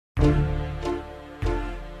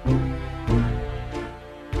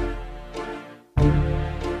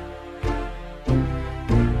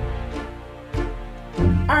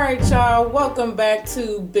right, y'all. Welcome back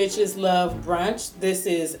to Bitches Love Brunch. This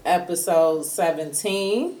is episode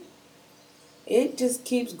 17. It just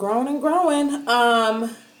keeps growing and growing.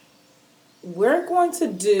 We're going to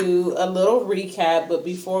do a little recap, but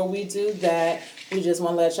before we do that, we just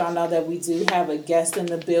want to let y'all know that we do have a guest in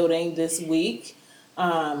the building this week.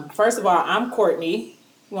 First of all, I'm Courtney,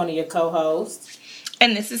 one of your co-hosts.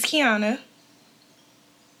 And this is Kiana.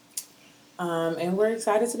 And we're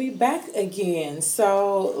excited to be back again.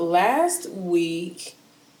 So last week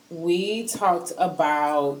we talked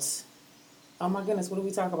about, oh my goodness, what did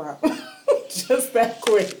we talk about? Just that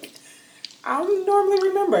quick. I don't normally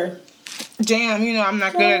remember. Damn, I'm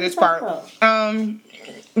not good at this part.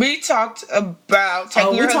 We talked about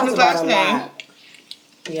taking your husband's last name.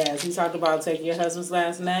 Yes, we talked about taking your husband's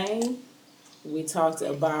last name. We talked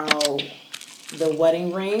about the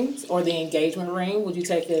wedding rings or the engagement ring. Would you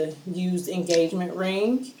take a used engagement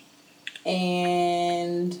ring?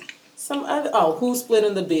 And some other, who's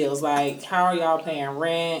splitting the bills? Like, how are y'all paying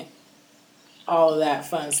rent? All of that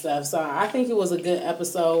fun stuff. So I think it was a good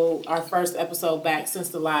episode, our first episode back since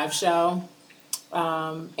the live show.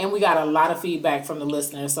 And we got a lot of feedback from the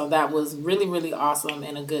listeners. So that was really, really awesome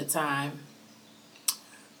and a good time.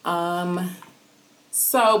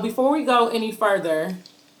 So before we go any further,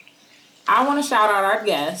 I want to shout out our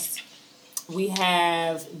guests. We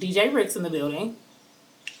have DJ Ricks in the building.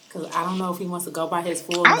 Because I don't know if he wants to go by his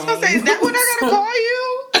full name. I was going to say, is that what I got to call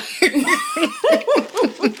you?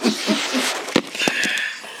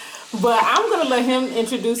 But I'm going to let him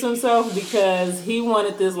introduce himself because he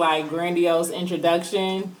wanted this like grandiose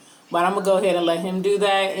introduction. But I'm going to go ahead and let him do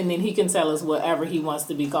that. And then he can tell us whatever he wants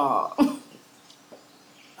to be called.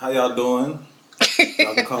 How y'all doing?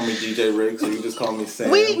 Y'all can call me DJ Riggs, or you just call me Sam.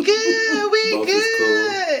 We good. Both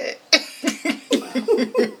good.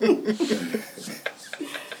 Is cool.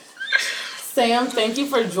 Sam, thank you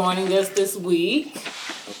for joining us this week.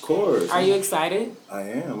 Of course. Are you excited? I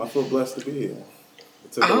am. I feel blessed to be here.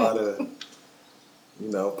 It took a lot of,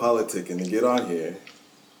 politicking to get on here,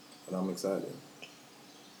 but I'm excited.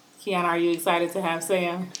 Kiana, are you excited to have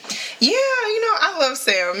Sam? Yeah, I love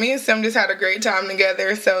Sam. Me and Sam just had a great time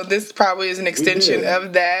together, so this probably is an extension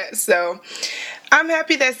of that. So I'm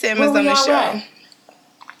happy that Sam is on the show. At?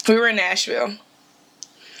 We were in Nashville.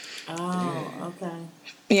 Oh, okay.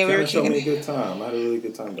 Yeah, we were showed me a good time. I had a really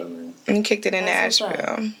good time down there. We kicked it in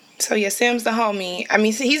Nashville. So yeah, Sam's the homie. I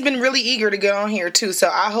mean, he's been really eager to get on here too. So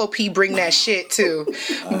I hope he bring that shit too.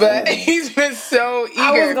 But he's been so eager.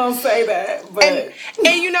 I was gonna say that, but and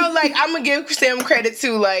I'm gonna give Sam credit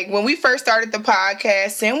too. Like when we first started the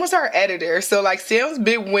podcast, Sam was our editor. So like Sam's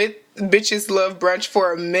been with Bitches Love Brunch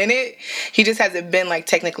for a minute. He just hasn't been like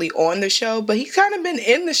technically on the show, but he's kind of been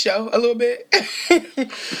in the show a little bit.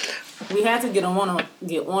 We had to get on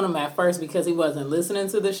him at first because he wasn't listening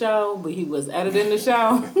to the show, but he was editing the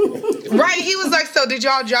show. Right, he was like, so did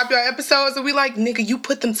y'all drop your episodes? And we like, nigga, you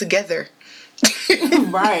put them together.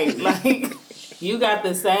 Right, like, you got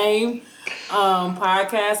the same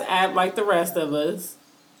podcast app like the rest of us.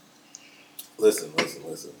 Listen.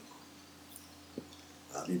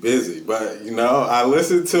 I'll be busy, but, I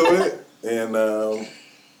listen to it, and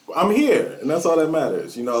I'm here, and that's all that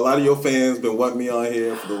matters. A lot of your fans been wanting me on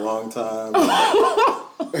here for a long time.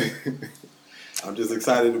 I'm just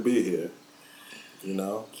excited to be here.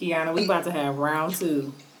 Kiana, we about to have round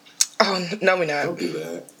 2. Oh, no, we're not. Don't do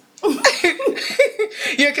that.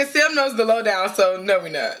 Yeah, because Sam knows the lowdown, so no, we're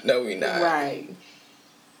not. Right.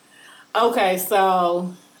 Okay,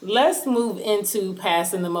 so let's move into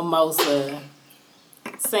passing the mimosa.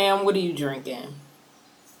 Sam, what are you drinking?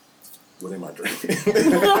 What am I drinking?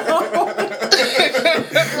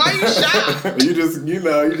 Why you shocked? You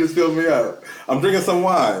just filled me up. I'm drinking some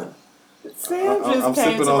wine. Sam just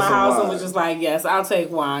came to my house and was just like, yes, I'll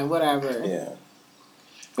take wine, whatever. Yeah.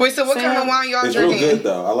 Wait, so what kind of wine y'all drinking? It's real good,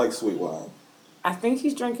 though. I like sweet wine. I think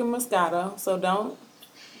he's drinking Moscato, so don't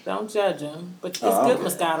judge him. But it's good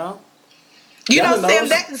Moscato. Sam,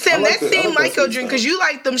 that seemed like your drink, because you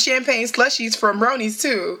like them champagne slushies from Bronies,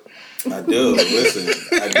 too. I do. Listen,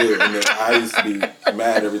 I do. And I used to be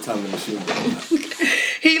mad every time the machine broke.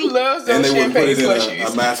 He loves those champagne slushies. And they would put it in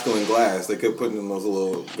a masculine glass. They could put it in those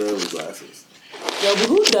little girly glasses. Yo, but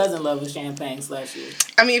who doesn't love a champagne slushie?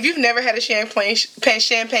 I mean, if you've never had a champagne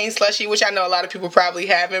slushie, which I know a lot of people probably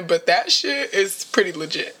haven't, but that shit is pretty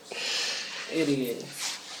legit. It is.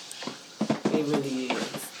 It really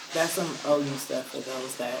is. That's some OU stuff for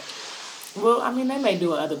those that. Well, I mean, they may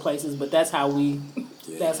do it other places, but that's how we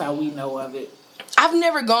know of it. I've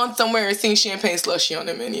never gone somewhere and seen champagne slushie on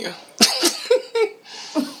the menu.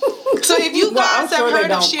 So if you guys have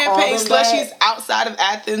heard of champagne slushies outside of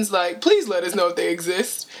Athens, like, please let us know if they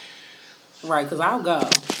exist. Right, because I'll go.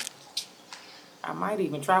 I might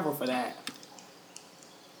even travel for that.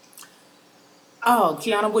 Oh,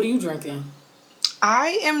 Kiana, what are you drinking?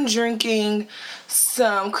 I am drinking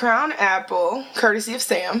some Crown Apple, courtesy of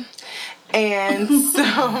Sam, and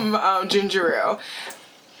some ginger ale.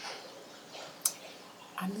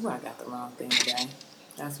 I knew I got the wrong thing today.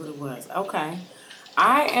 That's what it was. Okay.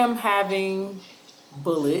 I am having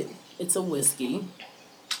Bullet. It's a whiskey.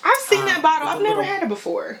 I've seen that bottle. With I've a never little- had it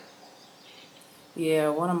before. Yeah,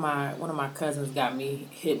 one of my cousins got me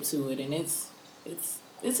hip to it, and it's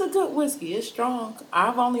a good whiskey. It's strong.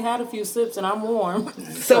 I've only had a few sips, and I'm warm.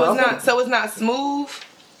 So it's not smooth.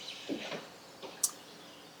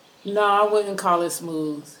 No, I wouldn't call it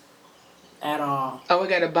smooth at all. Oh, it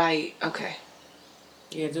got a bite. Okay.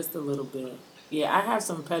 Yeah, just a little bit. Yeah, I have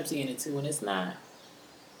some Pepsi in it too, and it's not.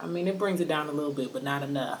 I mean, it brings it down a little bit, but not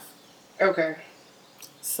enough. Okay.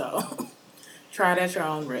 So, try it at your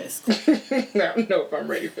own risk. I don't know if I'm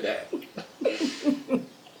ready for that.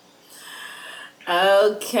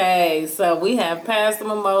 Okay, so we have passed the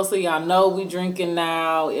mimosa. Y'all know we drinking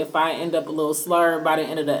now. If I end up a little slurred by the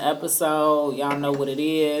end of the episode, y'all know what it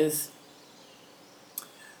is.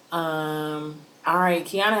 All right,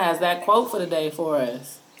 Kiana has that quote for the day for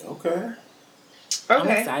us. Okay. I'm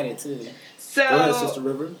Okay. excited too. So Go ahead, Sister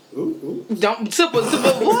River. Ooh. don't super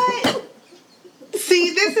what? See,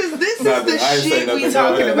 this is Nothing. the I ain't say shit nothing. we Go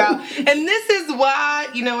talking ahead. about, and this is why.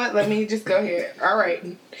 You know what? Let me just go ahead. All right.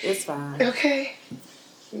 It's fine. Okay.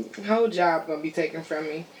 Whole job gonna be taken from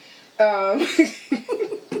me.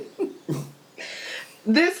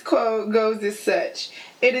 This quote goes as such: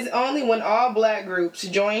 "It is only when all black groups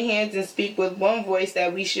join hands and speak with one voice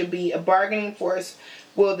that we should be a bargaining force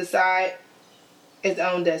will decide its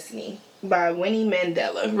own destiny." By Winnie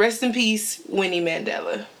Mandela. Rest in peace, Winnie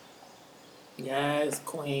Mandela. Yes,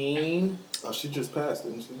 Queen. Oh, she just passed,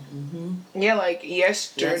 didn't she? Yeah, like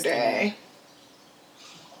yesterday.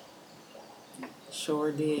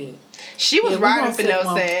 Sure did. She was Yeah, we riding gonna for sip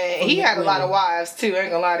one Nelson. for He had a Winnie. lot of wives too, I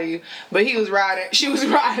ain't gonna lie to you. But he was riding. She was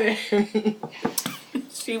riding.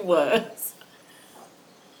 She was.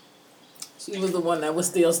 She was the one that was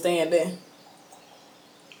still standing.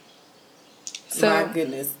 So My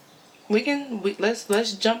goodness.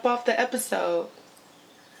 let's jump off the episode.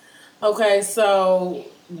 Okay, so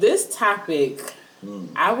this topic,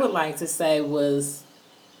 I would like to say, was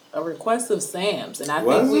a request of Sam's, and I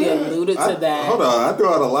think we alluded to that. Hold on, I threw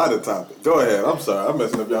out a lot of topics. Go ahead. I'm sorry. I'm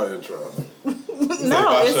messing up y'all intro.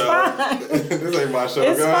 No, it's fine. This ain't my show.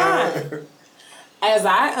 It's Go fine. ahead. As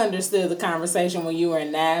I understood the conversation when you were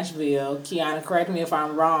in Nashville, Kiana, correct me if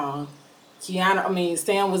I'm wrong.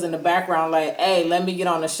 Sam was in the background like, hey, let me get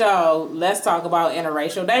on the show. Let's talk about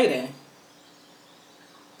interracial dating.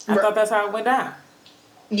 I thought that's how it went down.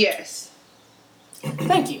 Yes.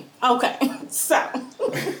 Thank you. Okay. So,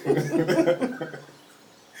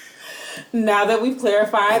 now that we've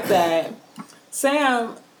clarified that,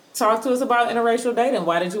 Sam, talk to us about interracial dating.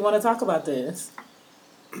 Why did you want to talk about this?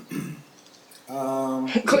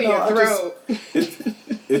 Clear your throat.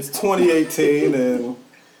 It's 2018, and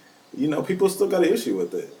people still got an issue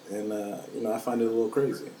with it, and I find it a little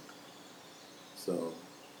crazy. So,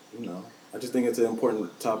 I just think it's an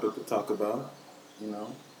important topic to talk about.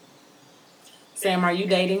 Sam, are you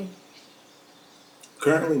dating?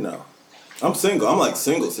 Currently, no. I'm single. I'm like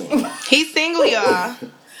single. He's single, y'all.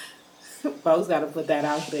 Folks got to put that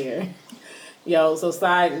out there. Yo, so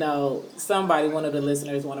side note, one of the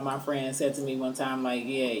listeners, one of my friends said to me one time, like,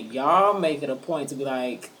 yeah, y'all make it a point to be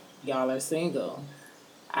like, y'all are single.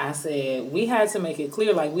 I said, we had to make it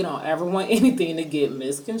clear, like, we don't ever want anything to get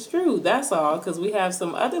misconstrued. That's all, because we have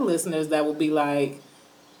some other listeners that will be like,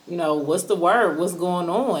 what's the word? What's going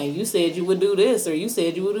on? You said you would do this, or you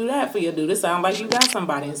said you would do that for your dude. It sounds like you got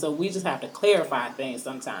somebody. And so we just have to clarify things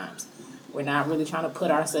sometimes. We're not really trying to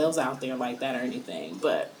put ourselves out there like that or anything.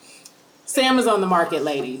 But Sam is on the market,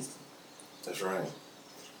 ladies. That's right.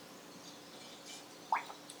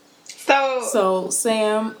 So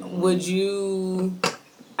Sam, would you?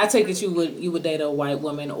 I take it you would date a white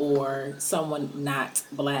woman or someone not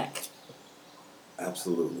black.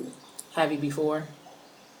 Absolutely. Have you before?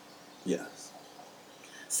 Yes.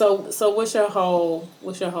 So what's your whole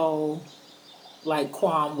like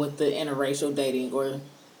qualm with the interracial dating or?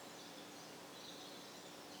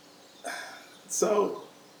 So,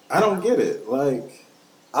 I don't get it. Like,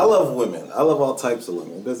 I love women. I love all types of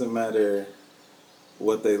women. It doesn't matter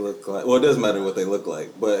what they look like. Well, it does matter what they look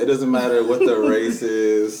like, but it doesn't matter what their race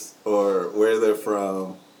is or where they're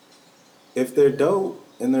from. If they're dope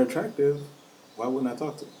and they're attractive, why wouldn't I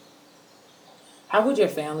talk to them? How would your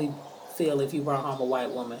family feel if you brought home a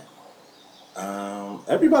white woman?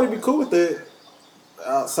 Everybody be cool with it.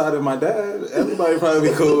 Outside of my dad, everybody probably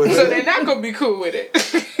be cool with So it. they're not gonna be cool with it.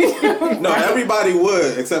 No, everybody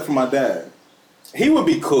would, except for my dad. He would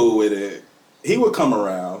be cool with it. He would come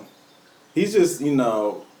around. He's just,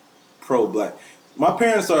 pro-black. My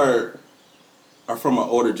parents are from an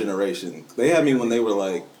older generation. They had me when they were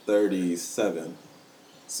like 37.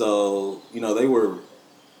 So, they were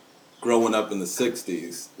growing up in the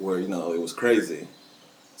 60s where, it was crazy.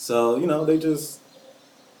 So, they just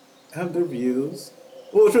have their views.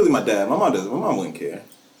 Well, it's really my dad. My mom doesn't. My mom wouldn't care.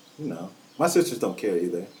 My sisters don't care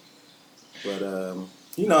either. But,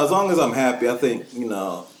 as long as I'm happy, I think,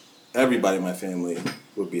 everybody in my family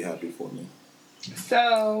would be happy for me.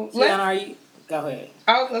 So Kiana, are you? Go ahead.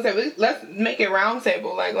 I was gonna say let's make it round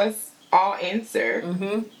table. Like let's all answer.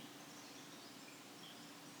 Mm-hmm.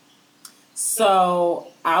 So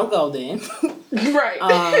I'll go then. Right.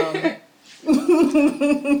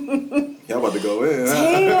 Y'all about to go in.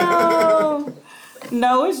 Damn.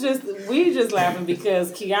 No, we just laughing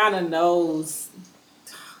because Kiana knows.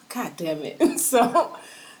 God damn it. So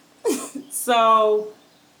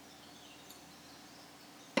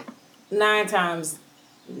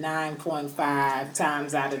 9.5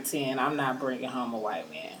 times out of 10, I'm not bringing home a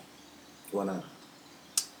white man. Why not?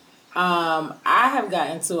 I have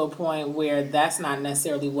gotten to a point where that's not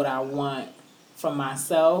necessarily what I want for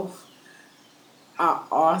myself. I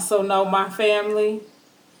also know my family,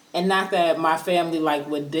 and not that my family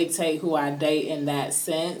would dictate who I date in that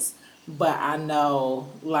sense, but I know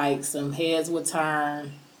some heads would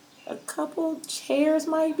turn, a couple chairs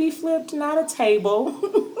might be flipped, not a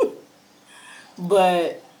table.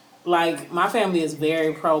 But my family is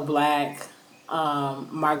very pro-black.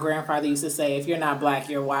 My grandfather used to say, if you're not black,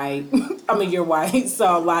 you're white. I mean, you're white.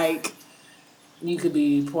 So you could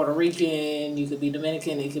be Puerto Rican, you could be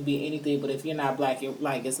Dominican, it could be anything. But if you're not black, you're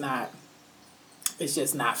it's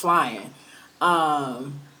just not flying.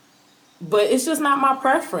 But it's just not my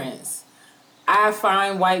preference. I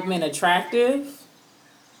find white men attractive.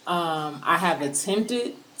 I have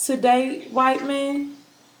attempted to date white men.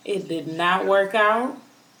 It did not work out.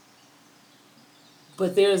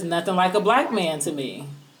 But there's nothing like a black man to me.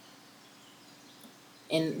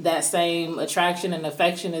 And that same attraction and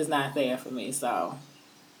affection is not there for me. So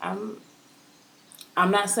I'm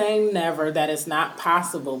not saying never that it's not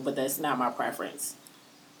possible, but that's not my preference.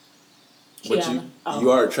 But you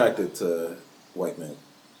are attracted to white men.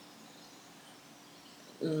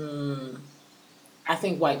 I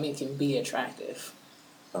think white men can be attractive.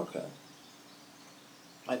 Okay.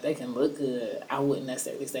 They can look good. I wouldn't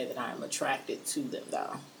necessarily say that I am attracted to them,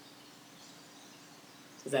 though.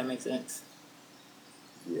 Does that make sense?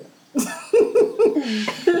 Yeah.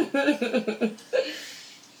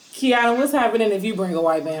 Kiana, what's happening if you bring a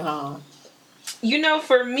white man home?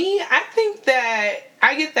 For me, I think that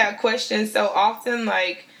I get that question so often,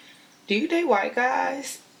 do you date white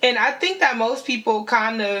guys? And I think that most people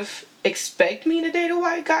kind of expect me to date a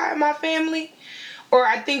white guy in my family. Or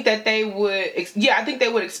I think that they would, I think they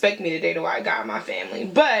would expect me to date a white guy in my family.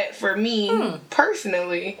 But for me,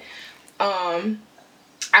 personally, I've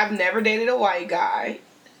never dated a white guy.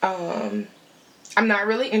 I'm not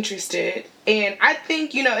really interested. And I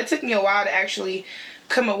think, it took me a while to actually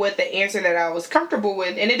come up with the answer that I was comfortable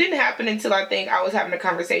with. And it didn't happen until I think I was having a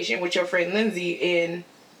conversation with your friend Lindsay in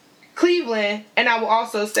Cleveland. And I will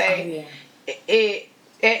also say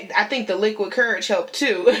I think the liquid courage helped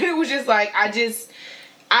too. It was just I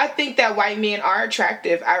think that white men are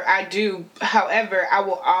attractive. I do. However, I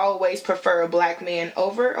will always prefer a black man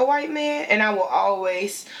over a white man. And I will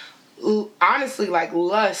always, honestly,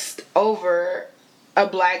 lust over a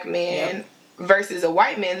black man versus a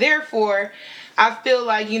white man. Therefore, I feel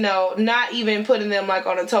not even putting them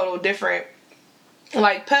on a total different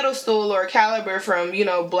pedestal or caliber from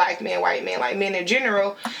black man, white man, men in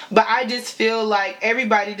general, but I just feel like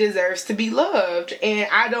everybody deserves to be loved, and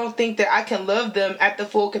I don't think that I can love them at the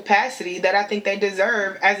full capacity that I think they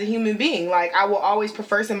deserve as a human being. I will always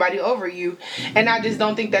prefer somebody over you, and I just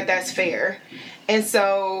don't think that that's fair. And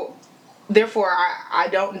so therefore I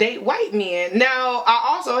don't date white men. Now, I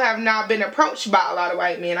also have not been approached by a lot of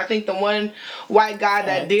white men. I think the one white guy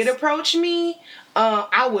that did approach me,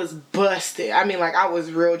 I was busted. I mean, I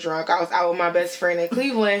was real drunk. I was out with my best friend in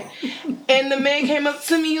Cleveland, and the man came up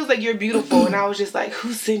to me. He was like, "You're beautiful," and I was just like,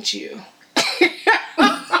 "Who sent you?" I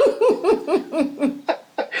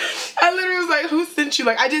literally was like, "Who sent you?"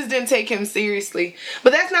 I just didn't take him seriously.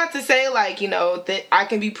 But that's not to say that I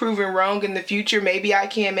can be proven wrong in the future. Maybe I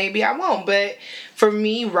can, maybe I won't. But for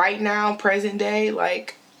me, right now, present day,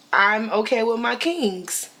 I'm okay with my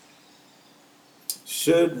kings.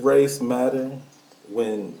 Should race matter?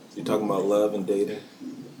 when you're talking about love and dating?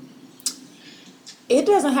 It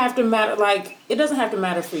doesn't have to matter. Like, it doesn't have to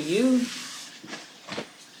matter for you.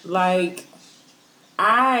 Like,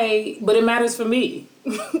 but it matters for me.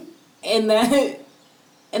 and that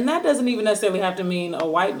doesn't even necessarily have to mean a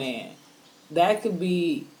white man. That could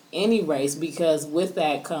be any race, because with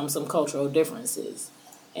that comes some cultural differences.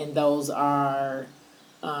 And those are,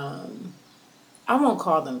 I won't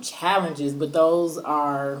call them challenges, but those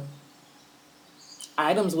are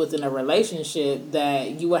items within a relationship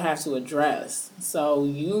that you will have to address. So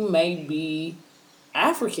you may be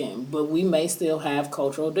African, but we may still have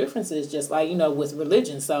cultural differences, just like, with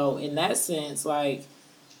religion. So in that sense, like,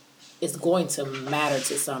 it's going to matter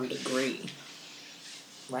to some degree,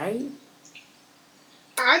 right?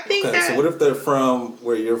 I think Okay, that. so what if they're from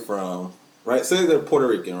where you're from, right? Say they're Puerto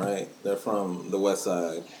Rican, right? They're from the west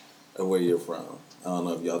side of where you're from. I don't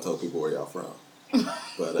know if y'all told people where y'all from.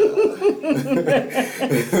 But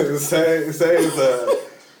say it's a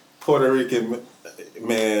Puerto Rican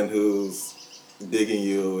man who's digging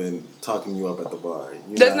you and talking you up at the bar.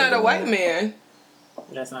 That's not a white man.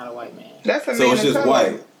 That's not a white man. That's a man. So it's just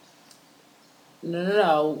white.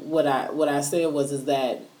 No. What I said is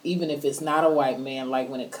that even if it's not a white man, like,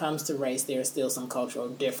 when it comes to race, there's still some cultural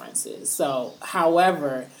differences. So,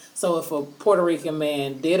 however, if a Puerto Rican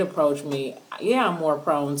man did approach me, yeah, I'm more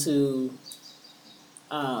prone to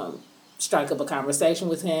strike up a conversation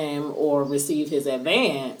with him or receive his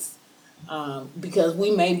advance, because we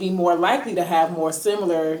may be more likely to have more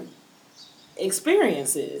similar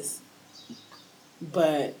experiences.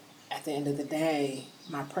 But at the end of the day,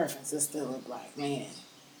 my preference is still a black man.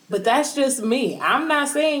 But that's just me. I'm not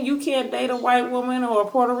saying you can't date a white woman or a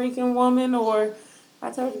Puerto Rican woman, or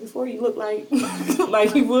I told you before, you look like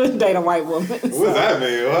like you would date a white woman. What does that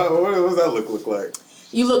mean? What does that look like?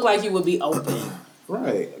 You look like you would be open.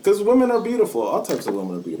 Right, because women are beautiful. All types of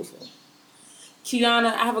women are beautiful.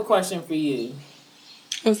 Kiana, I have a question for you.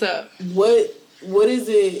 What's up? What is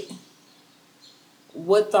it?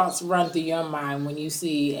 What thoughts run through your mind when you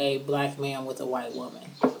see a black man with a white woman?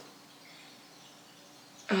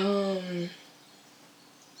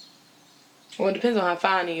 Well, it depends on how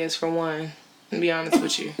fine he is, for one. To be honest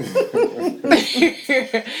with you.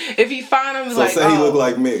 If he fine, I'm like, say he look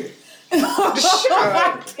like me. Shut up.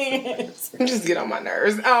 I can't. Just get on my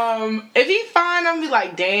nerves. If he fine, I'm be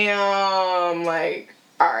like, damn, like,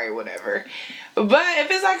 all right, whatever. But if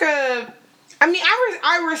it's like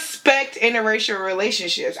I respect interracial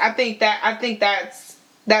relationships. I think that's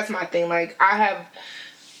my thing. Like, I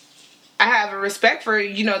have a respect for,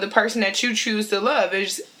 the person that you choose to love,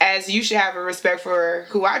 as you should have a respect for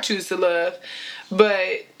who I choose to love.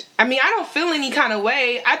 But I don't feel any kind of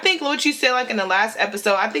way. I think what you said, like, in the last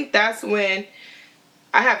episode, I think that's when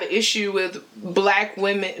I have an issue with black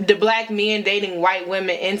women, the black men dating white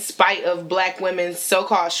women in spite of black women's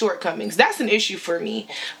so-called shortcomings. That's an issue for me.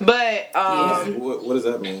 But what does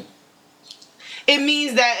that mean? It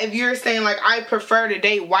means that if you're saying, like, I prefer to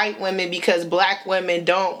date white women because black women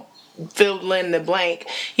don't fill in the blank,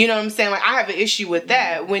 you know what I'm saying? Like, I have an issue with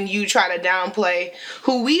that when you try to downplay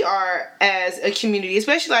who we are as a community,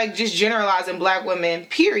 especially, like, just generalizing black women,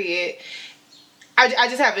 period. I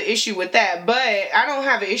just have an issue with that. But I don't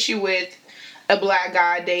have an issue with a black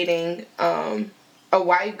guy dating a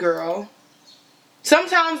white girl.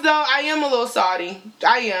 Sometimes, though, I am a little salty.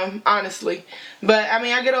 I am, honestly. But,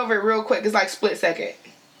 I get over it real quick. It's like split second.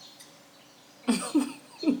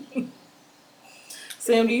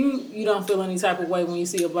 Sam, do you don't feel any type of way when you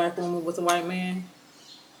see a black woman with a white man?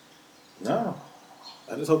 No.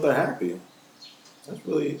 I just hope they're happy.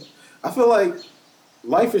 I feel like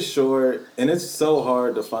life is short, and it's so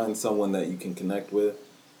hard to find someone that you can connect with.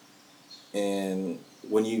 And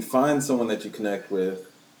when you find someone that you connect with,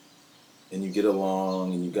 and you get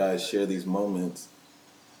along, and you guys share these moments,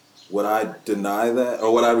 would I deny that,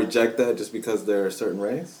 or would I reject that just because they're a certain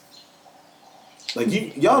race?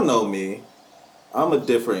 Like, y'all know me. I'm a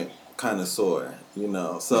different kind of soy,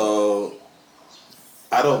 so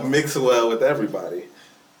I don't mix well with everybody.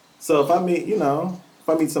 So if I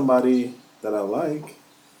meet somebody that I like,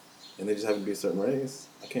 and they just happen to be a certain race,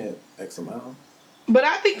 I can't X them out. But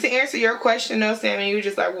I think, to answer your question, though, Sammy, you're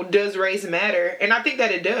just like, well, does race matter? And I think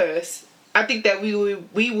that it does. I think that we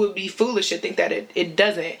would be foolish to think that it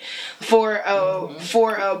doesn't. For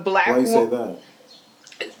a black woman. Why you say that?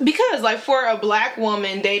 Because, like, for a black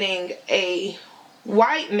woman dating a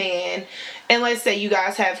white man, and let's say you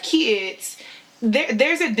guys have kids,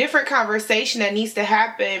 there's a different conversation that needs to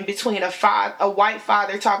happen between a white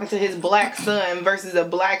father talking to his black son versus a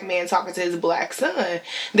black man talking to his black son.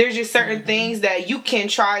 There's just certain things that you can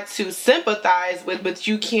try to sympathize with, but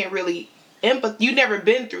you can't really you never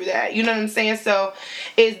been through that. You know what I'm saying? So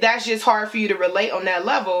that's just hard for you to relate on that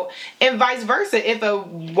level. And vice versa. If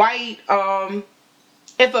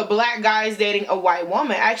a black guy is dating a white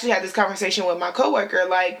woman, I actually had this conversation with my coworker,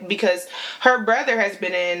 like, because her brother has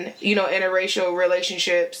been in, interracial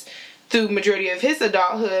relationships through majority of his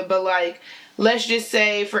adulthood, but like, let's just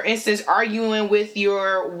say, for instance, arguing with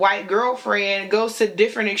your white girlfriend goes to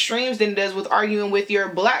different extremes than it does with arguing with your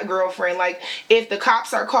black girlfriend. Like, if the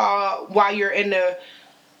cops are called while you're in the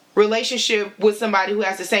relationship with somebody who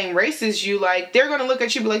has the same race as you, like, they're gonna look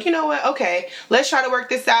at you and be like, you know what, okay, let's try to work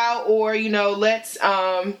this out, or let's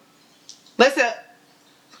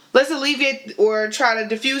alleviate or try to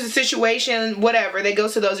diffuse the situation, whatever. They go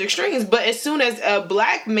to those extremes. But as soon as a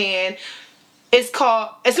black man as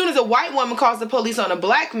soon as a white woman calls the police on a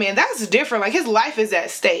black man, that's different. Like, his life is at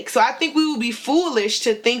stake. So I think we would be foolish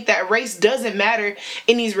to think that race doesn't matter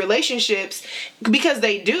in these relationships, because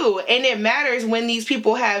they do. And it matters when these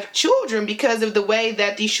people have children, because of the way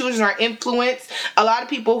that these children are influenced. A lot of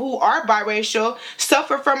people who are biracial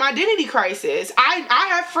suffer from identity crisis. I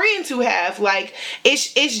have friends who have, like,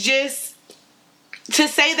 it's just, to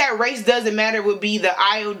say that race doesn't matter would be the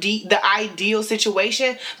ideal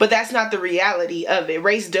situation, but that's not the reality of it.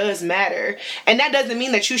 Race does matter. And that doesn't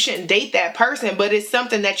mean that you shouldn't date that person, but it's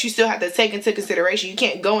something that you still have to take into consideration. You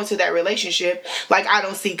can't go into that relationship like, I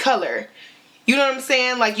don't see color. You know what I'm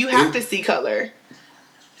saying? Like, you have to see color.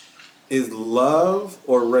 Is love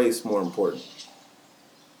or race more important?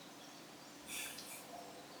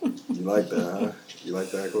 You like that, huh? You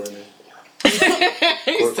like that, Courtney?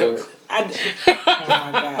 Oh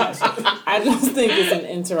my gosh. I just think it's an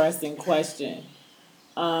interesting question.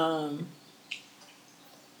 Kiana,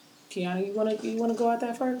 you wanna go at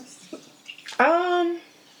that first? I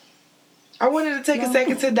wanted to take a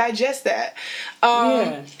second to digest that.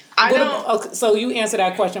 Yeah. Okay, so you answer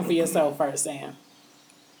that question for yourself first, Sam.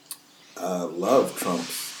 Love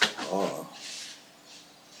trumps all.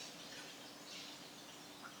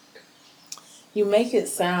 You make it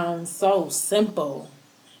sound so simple.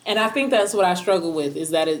 And I think that's what I struggle with,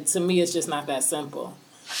 is that to me, it's just not that simple.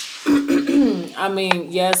 I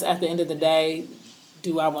mean, yes, at the end of the day,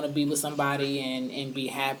 do I want to be with somebody and be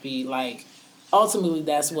happy? Like, ultimately,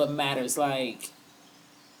 that's what matters. Like,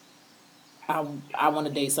 I want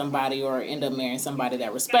to date somebody or end up marrying somebody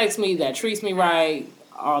that respects me, that treats me right,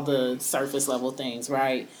 all the surface level things,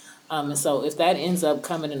 right? And so if that ends up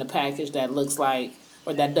coming in a package that looks like,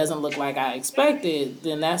 or that doesn't look like I expected,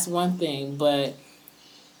 then that's one thing. But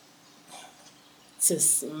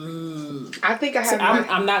I think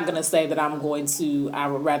I'm not going to say that I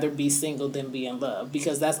would rather be single than be in love,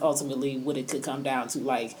 because that's ultimately what it could come down to.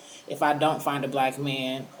 Like, if I don't find a black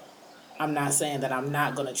man, I'm not saying that I'm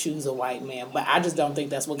not going to choose a white man, but I just don't think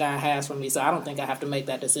that's what God has for me. So I don't think I have to make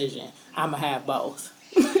that decision. I'm going to have both.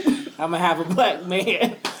 I'm going to have a black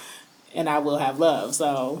man and I will have love.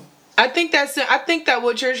 So I think that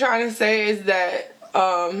what you're trying to say is that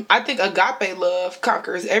I think agape love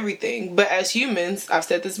conquers everything. But as humans, I've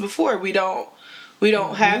said this before, we don't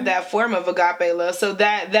have that form of agape love. So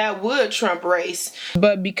that would trump race.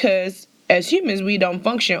 But because as humans, we don't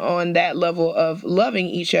function on that level of loving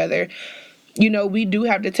each other, we do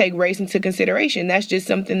have to take race into consideration. That's just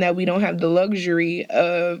something that we don't have the luxury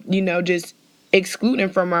of, just excluding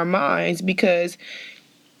from our minds, because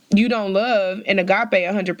you don't love an agape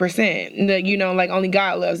 100%. Like, only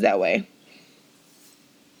God loves that way.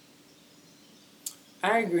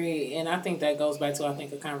 I agree, and I think that goes back to,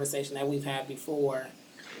 a conversation that we've had before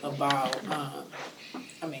about,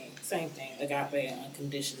 same thing, agape and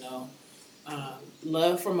unconditional.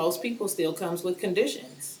 Love for most people still comes with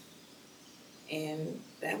conditions, and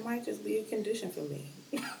that might just be a condition for me.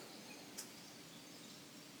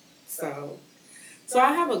 So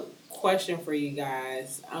I have a question for you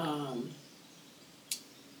guys. A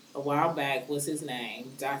while back, what's his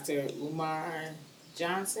name? Dr. Umar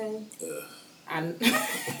Johnson.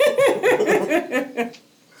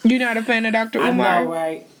 You're not a fan of Dr. Umar? I know,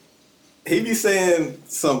 right? He be saying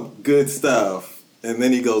some good stuff, and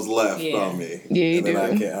then he goes left on me. Yeah, you do.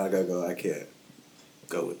 I can't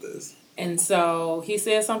go with this. And so he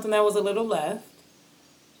said something that was a little left.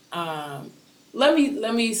 Let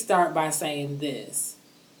me start by saying this,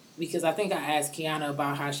 because I think I asked Kiana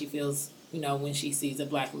about how she feels, when she sees a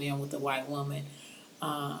black man with a white woman.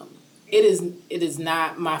 It is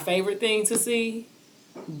not my favorite thing to see,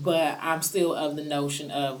 but I'm still of the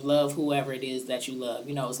notion of love whoever it is that you love.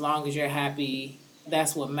 As long as you're happy,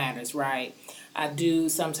 that's what matters, right? I do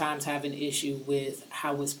sometimes have an issue with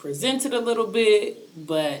how it's presented a little bit,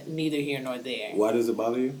 but neither here nor there. Why does it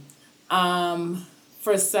bother you?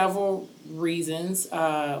 For several reasons.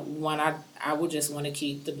 One, I would just want to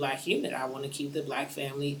keep the Black unit. I want to keep the Black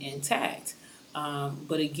family intact.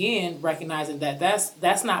 But again, recognizing that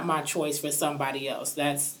that's not my choice for somebody else.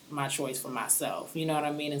 That's my choice for myself. You know what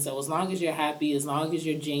I mean? And so as long as you're happy, as long as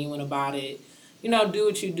you're genuine about it, you know, do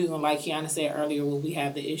what you do. And like Kiana said earlier, what we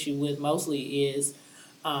have the issue with mostly is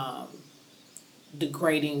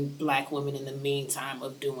degrading Black women in the meantime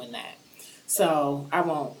of doing that. So I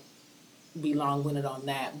won't be long-winded on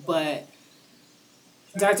that. But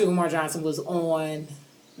Dr. Umar Johnson was on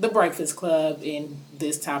The Breakfast Club, and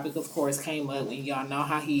this topic, of course, came up, and y'all know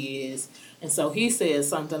how he is. And so he said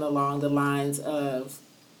something along the lines of,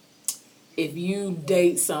 if you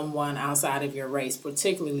date someone outside of your race,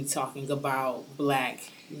 particularly talking about Black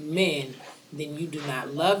men, then you do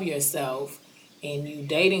not love yourself, and you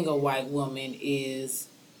dating a white woman is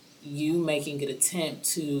you making an attempt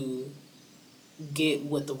to get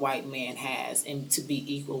what the white man has and to be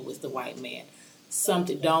equal with the white man.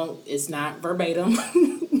 It's not verbatim,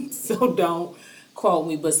 so don't quote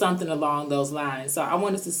me, but something along those lines. So I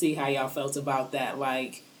wanted to see how y'all felt about that,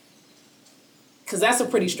 like, because that's a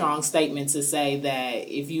pretty strong statement to say that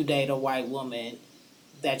if you date a white woman,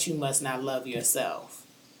 that you must not love yourself.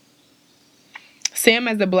 Sam,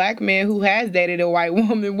 as a Black man who has dated a white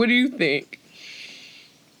woman, what do you think?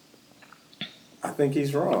 I think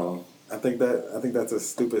he's wrong. I think that's a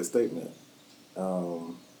stupid statement.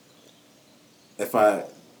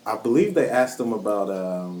 I believe they asked him about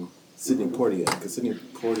Sidney Poitier, because Sidney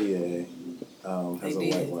Poitier has They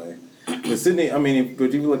a did. white wife. But Sidney, I mean, but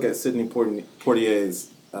if you look at Sidney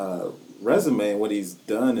Poitier's resume and what he's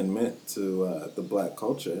done and meant to the Black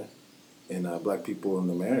culture and Black people in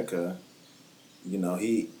America, you know,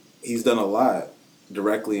 he's done a lot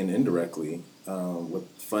directly and indirectly with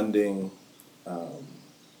funding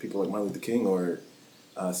people like Martin Luther King or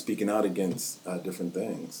speaking out against different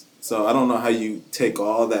things. So I don't know how you take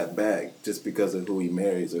all that back just because of who he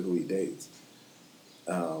marries or who he dates.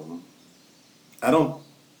 I don't,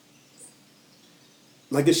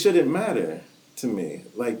 like, it shouldn't matter to me.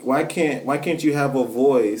 Like, why can't you have a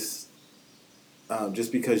voice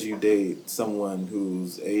just because you date someone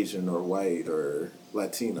who's Asian or white or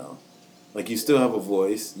Latino? Like, you still have a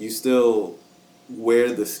voice. You still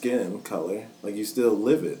wear the skin color. Like, you still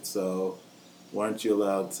live it. So why aren't you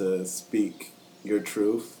allowed to speak your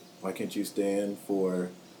truth? Why can't you stand for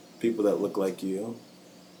people that look like you?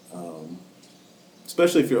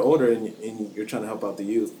 Especially if you're older and you're trying to help out the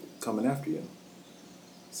youth coming after you.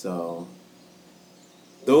 So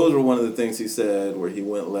those were one of the things he said where he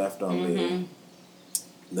went left on me.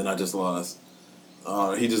 Then I just lost.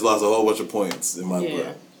 He just lost a whole bunch of points in my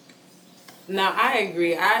book. Now I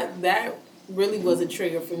agree. That really was a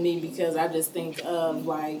trigger for me because I just think of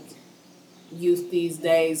like youth these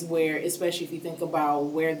days where, especially if you think about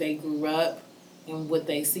where they grew up and what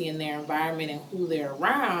they see in their environment and who they're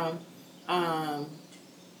around,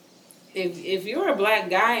 if you're a Black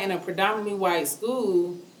guy in a predominantly white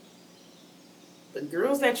school, the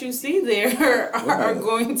girls that you see there are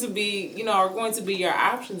going to be, are going to be your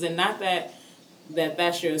options, and not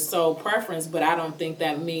that's your sole preference, but I don't think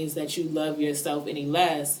that means that you love yourself any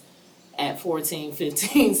less at 14,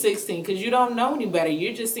 15, 16, because you don't know any better.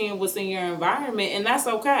 You're just seeing what's in your environment, and that's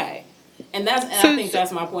okay. And I think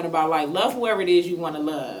that's my point about, like, love whoever it is you want to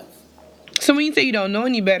love. So when you say you don't know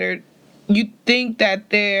any better, you think that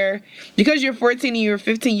because you're 14 and you're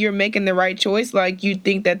 15, you're making the right choice? Like, you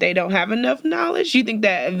think that they don't have enough knowledge? You think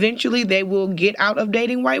that eventually they will get out of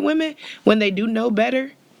dating white women when they do know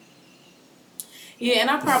better? Yeah,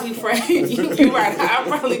 and I probably you're right. I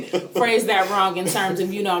probably phrased that wrong in terms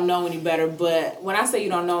of you don't know any better. But when I say you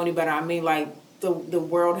don't know any better, I mean like the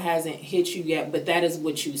world hasn't hit you yet, but that is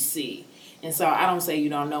what you see. And so I don't say you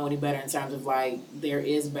don't know any better in terms of like there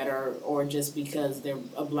is better or just because they're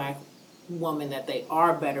a Black woman that they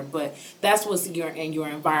are better, but that's what's in your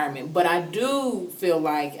environment. But I do feel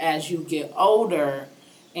like as you get older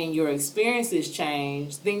and your experiences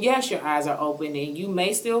change, then yes, your eyes are open and you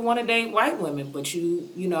may still want to date white women, but you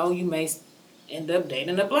may end up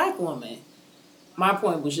dating a Black woman. My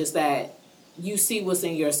point was just that you see what's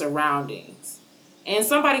in your surroundings. And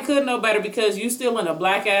somebody could know better because you still in a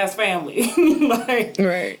Black ass family. Like,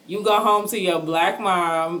 right. You go home to your Black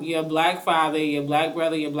mom, your Black father, your Black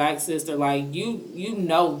brother, your Black sister. Like, you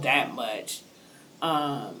know that much.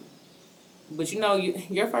 But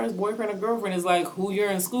your first boyfriend or girlfriend is like who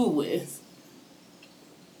you're in school with.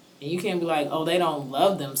 And you can't be like, oh, they don't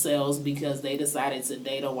love themselves because they decided to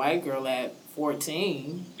date a white girl at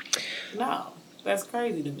 14. No, that's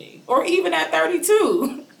crazy to me. Or even at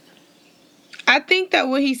 32. I think that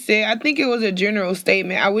what he said, I think it was a general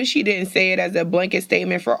statement. I wish he didn't say it as a blanket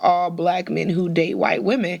statement for all black men who date white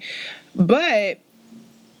women. But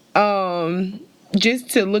just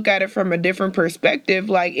to look at it from a different perspective,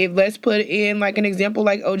 like if let's put in like an example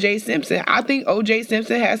like O.J. Simpson. I think O.J.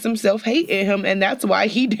 Simpson has some self-hate in him, and that's why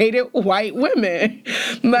he dated white women.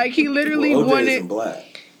 Like he literally Well, OJ wanted isn't black.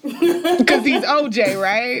 because he's OJ,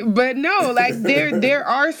 right? But no, like there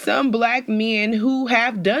are some black men who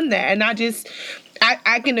have done that, and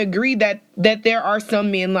I can agree that there are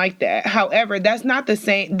some men like that. However, that's not the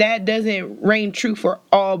same. That doesn't reign true for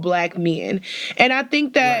all black men. And I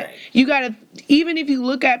think that you gotta, even if you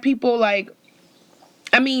look at people like,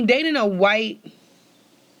 I mean, dating a white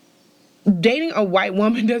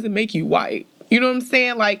woman doesn't make you white. You know what I'm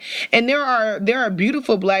saying? Like, and there are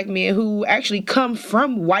beautiful black men who actually come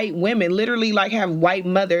from white women, literally like have white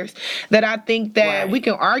mothers, that I think that we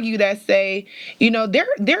can argue that say, you know, they're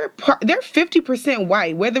 50%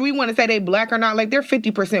 white, whether we want to say they black or not, like they're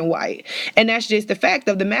 50% white, and that's just the fact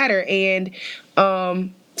of the matter. And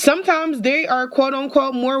sometimes they are quote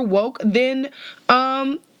unquote more woke than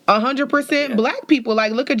 100% black people.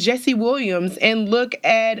 Like look at Jesse Williams and look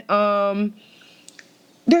at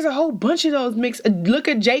there's a whole bunch of those mixed. Look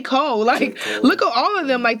at J. Cole. Like, look at all of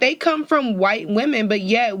them. Like, they come from white women, but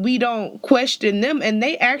yet we don't question them. And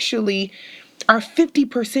they actually are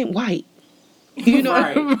 50% white. You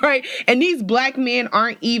know, right? And these black men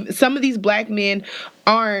aren't even, some of these black men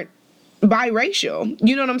aren't biracial.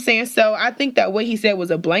 You know what I'm saying? So I think that what he said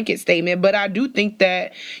was a blanket statement, but I do think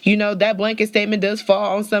that, you know, that blanket statement does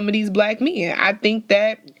fall on some of these black men. I think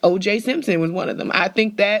that O.J. Simpson was one of them. I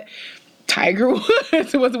think that Tiger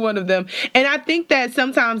Woods was one of them. And I think that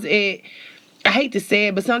sometimes I hate to say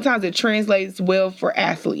it, but sometimes it translates well for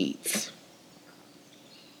athletes.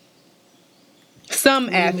 Some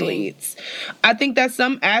athletes. I think that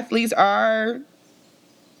some athletes are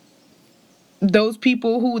those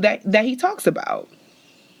people who that he talks about.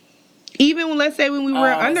 Even when, let's say when we were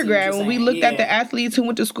undergrad, when we looked at the athletes who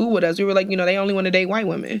went to school with us, we were like, you know, they only want to date white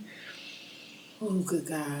women. Oh, good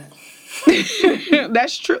God.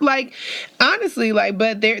 That's true. Like, honestly, like,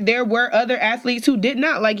 but there were other athletes who did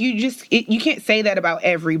not. Like, you can't say that about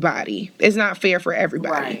everybody. It's not fair for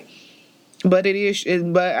everybody. Right. But it is.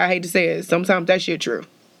 But I hate to say it. Sometimes that shit true.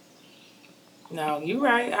 No, you're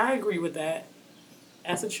right. I agree with that.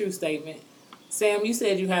 That's a true statement. Sam, you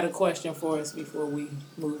said you had a question for us before we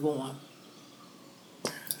move on.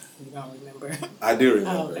 You don't remember? I do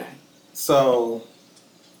remember. Okay. So,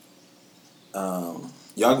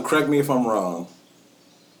 y'all can correct me if I'm wrong,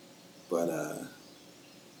 but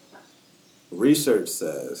research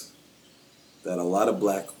says that a lot of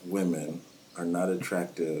black women are not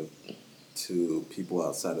attractive to people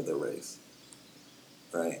outside of their race,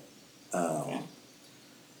 right?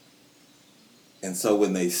 And so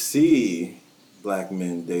when they see black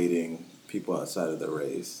men dating people outside of their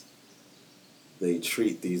race, they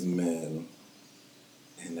treat these men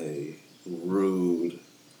in a rude,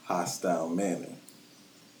 hostile manner.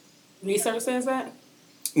 Research says that?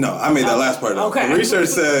 No, I made that last part up. Okay. The research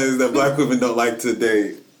says that black women don't like to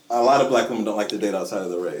date. A lot of black women don't like to date outside of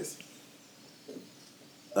the race.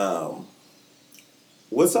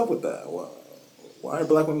 What's up with that? Why are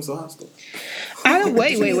black women so hostile?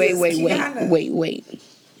 Wait.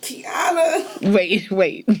 Kiana.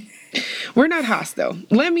 Wait. We're not hostile.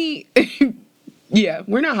 Yeah,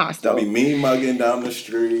 we're not hostile. I mean, mean mugging down the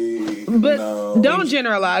street. But don't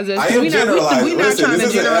generalize us. I am generalizing. We're not trying to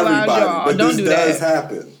generalize y'all. But don't this do does that.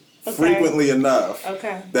 happen frequently enough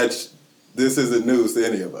that this isn't news to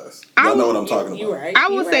any of us. Y'all know what I'm talking about. You're right. I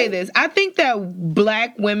will say this. I think that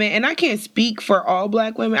black women, and I can't speak for all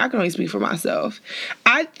black women, I can only speak for myself.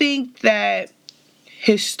 I think that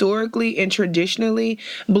historically and traditionally,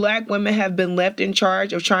 black women have been left in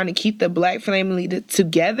charge of trying to keep the black family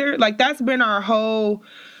together. Like, that's been our whole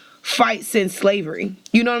fight since slavery.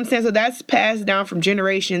 You know what I'm saying? So that's passed down from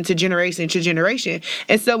generation to generation to generation.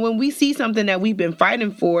 And so when we see something that we've been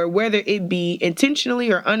fighting for, whether it be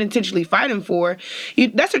intentionally or unintentionally fighting for,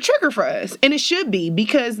 that's a trigger for us. And it should be,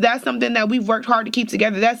 because that's something that we've worked hard to keep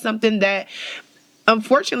together. That's something that,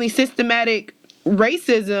 unfortunately, systematic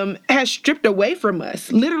racism has stripped away from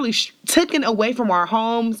us, literally taken away from our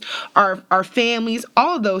homes, our families,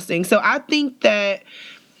 all of those things. So I think that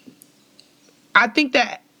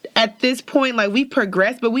at this point, like, we've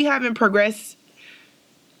progressed, but we haven't progressed.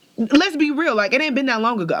 Let's be real. Like, it ain't been that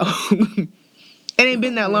long ago. It ain't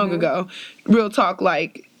been that long ago. Real talk.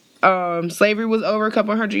 Like, Slavery was over a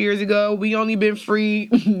couple hundred years ago. We only been free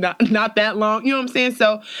not that long. You know what I'm saying?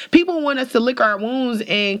 So people want us to lick our wounds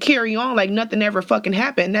and carry on like nothing ever fucking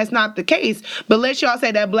happened. That's not the case. But let y'all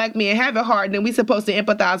say that black men have it hard, then we supposed to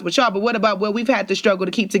empathize with y'all. But what about what we've had to struggle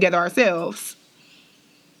to keep together ourselves?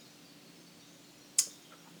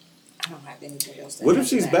 I don't have anything else to What if add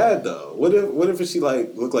she's to that. bad though? What if she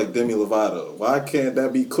like look like Demi Lovato? Why can't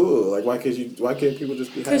that be cool? Like why can't people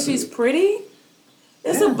just be happy? Because she's pretty?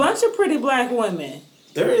 There's a bunch of pretty black women.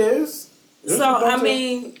 There is. There's So a bunch I of-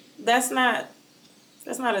 mean, that's not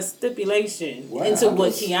a stipulation Well, into I'm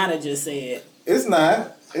what just- Kiana just said. It's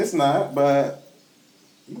not, but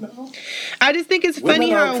you know. I just think it's Women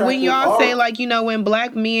funny are how when attractive y'all all- say like, you know, when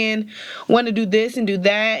black men want to do this and do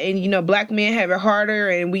that, and you know, black men have it harder,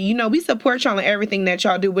 and we support y'all in everything that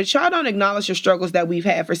y'all do, but y'all don't acknowledge the struggles that we've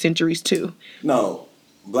had for centuries too. No,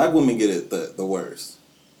 black women get it the worst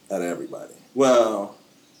out of everybody. Well,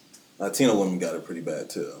 Latino women got it pretty bad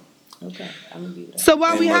too. Okay, I'm gonna give you that. So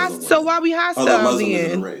why And we Muslim so women. why we hostile Although Muslim isn't a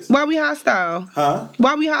then? race. Why we hostile? Huh?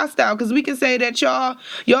 Why we hostile? Because we can say that y'all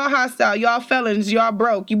hostile, y'all felons, y'all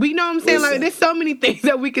broke. We know what I'm saying? Listen. Like there's so many things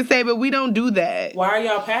that we can say, but we don't do that. Why are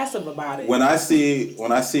y'all passive about it? When I see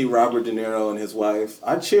Robert De Niro and his wife,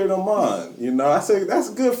 I cheer them on. You know, I say that's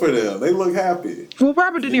good for them. They look happy. Well,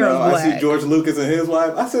 Robert De You know, Niro's I see black. George Lucas and his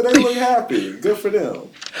wife. I said they look happy. Good for them.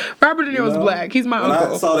 Robert De You Niro's know? black. He's my when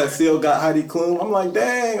uncle. I saw that Seal got Heidi Klum, I'm like,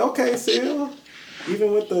 dang, okay, Seal.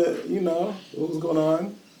 Even with the, you know, what was going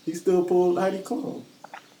on, he still pulled Heidi Klum.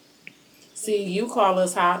 See, you call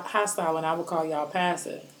us hostile, and I would call y'all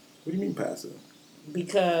passive What do you mean passive?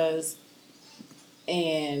 because,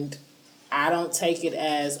 and I don't take it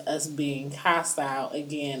as us being hostile.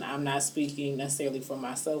 Again, I'm not speaking necessarily for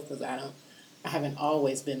myself because I haven't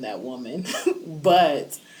always been that woman,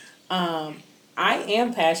 but I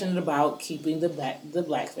am passionate about keeping the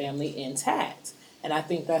black family intact. And I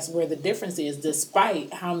think that's where the difference is,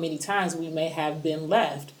 despite how many times we may have been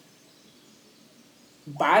left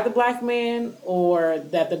by the black man or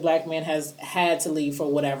that the black man has had to leave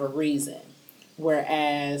for whatever reason.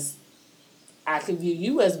 Whereas I could view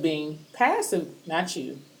you as being passive, not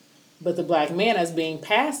you, but the black man as being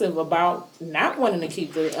passive about not wanting to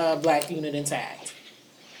keep the black unit intact.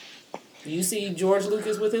 You see George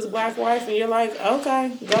Lucas with his black wife and you're like,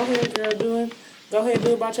 okay, go ahead, girl, go ahead,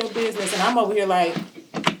 do about your business. And I'm over here like,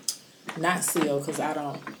 not Seal, because I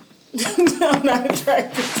don't, I'm not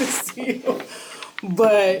attracted to Seal.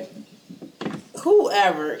 But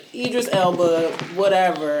whoever, Idris Elba,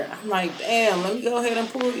 whatever, I'm like, damn, let me go ahead and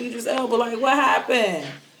pull Idris Elba. Like, what happened?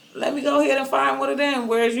 Let me go ahead and find one of them.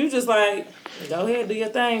 Whereas you just like, go ahead, do your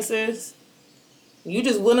thing, sis. You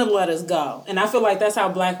just wouldn't let us go. And I feel like that's how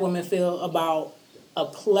black women feel about a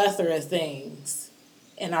plethora of things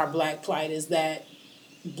in our black plight, is that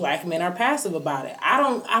black men are passive about it.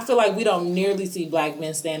 I feel like we don't nearly see black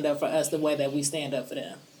men stand up for us the way that we stand up for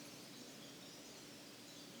them.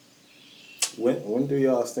 When do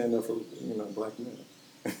y'all stand up for, you know, black men?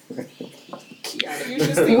 You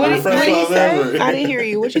just see What my did First you time say? ever. I didn't hear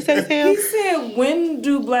you. What you say, Sam? He said, when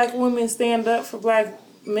do black women stand up for black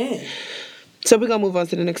men? So we're gonna move on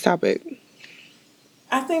to the next topic.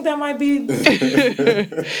 I think that might be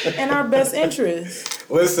in our best interest.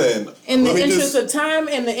 Listen, In the let me interest just- of time,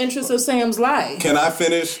 in the interest of Sam's life. Can I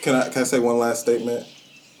finish? Can I say one last statement?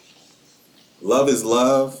 Love is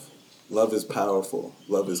love. Love is powerful.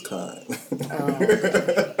 Love is kind.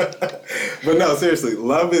 But no, seriously,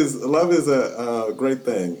 love is a great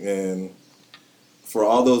thing, and for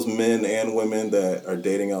all those men and women that are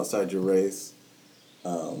dating outside your race,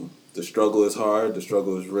 the struggle is hard. The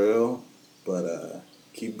struggle is real, but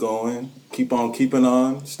keep going, keep on keeping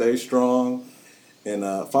on, stay strong, and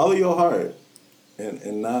follow your heart,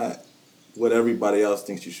 and not what everybody else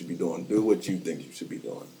thinks you should be doing. Do what you think you should be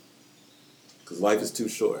doing, because life is too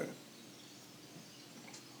short.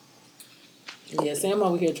 Yeah, Sam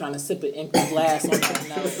over here trying to sip an empty glass on that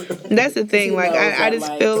note. That's the thing. He Like knows I that,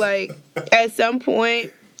 just feel like at some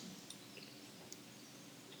point,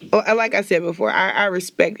 well, like I said before, I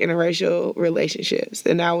respect interracial relationships,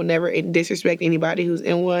 and I will never disrespect anybody who's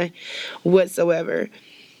in one whatsoever.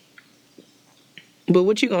 But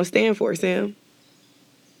what you gonna stand for, Sam?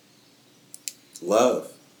 Love.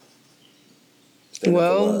 Standing for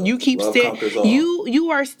Well, love. you keep Love conquers all. you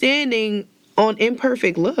are standing on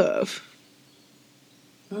imperfect love.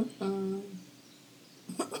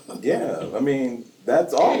 Yeah, I mean,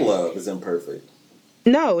 that's all love is imperfect.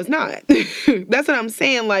 No, it's not. That's what I'm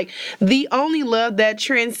saying. Like, the only love that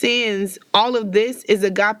transcends all of this is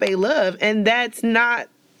agape love. And that's not...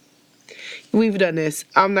 We've done this.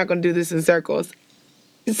 I'm not going to do this in circles.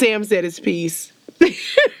 Sam said his piece.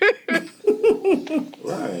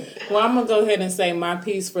 Right. Well, I'm gonna go ahead and say my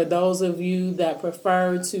piece for those of you that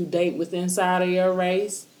prefer to date with inside of your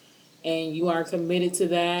race, and you are committed to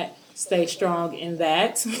that. Stay strong in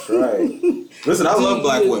that. Right. Listen, I Do love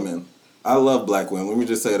black you- women. I love black women. Let me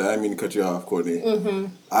just say that. I didn't mean to cut you off, Courtney.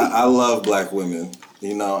 I love black women.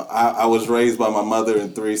 You know, I was raised by my mother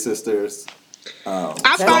and 3 sisters. I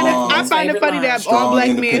find it Favorite funny line. that all Strong, black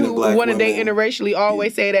men independent who black want to date women. interracially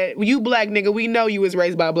always say that you black nigga, we know you was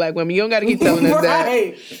raised by black women. You don't got to keep telling us that.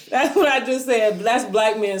 Right. That's what I just said. That's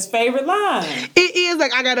black men's favorite line. It is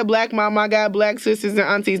like I got a black mom, I got black sisters and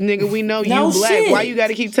aunties. Nigga, we know No you black. Why shit. you got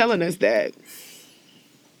to keep telling us that?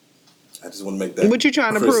 I just want to make that What you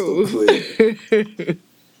trying to crystal prove? clear.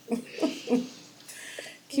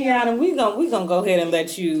 Kiana, we gonna go ahead and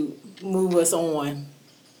let you move us on.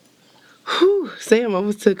 Whew, Sam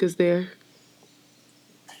almost took us there.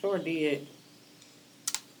 Sure did.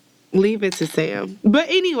 Leave it to Sam. But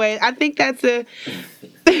anyway, I think that's a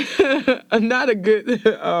not a good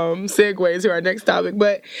segue to our next topic,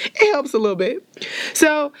 but it helps a little bit.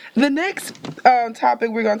 So the next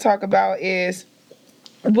topic we're going to talk about is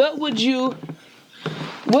what would you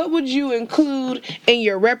include in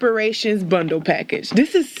your reparations bundle package?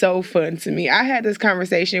 This is so fun to me. I had this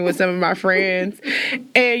conversation with some of my friends,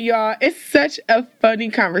 and y'all, it's such a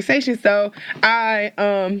funny conversation. So I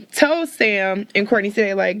told Sam and Courtney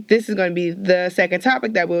today, like, this is going to be the second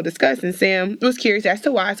topic that we'll discuss, and Sam was curious as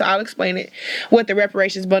to why, so I'll explain it, what the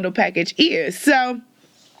reparations bundle package is. So,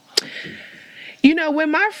 you know, when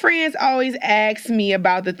my friends always ask me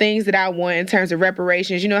about the things that I want in terms of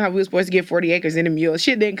reparations, you know how we were supposed to get 40 acres and a mule.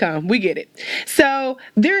 Shit didn't come. We get it. So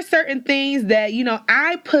there are certain things that, you know,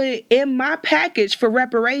 I put in my package for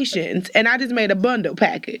reparations, and I just made a bundle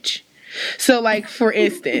package. So, like, for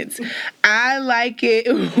instance, I like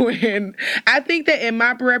it when I think that in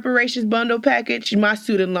my reparations bundle package, my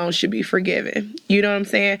student loan should be forgiven. You know what I'm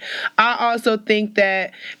saying? I also think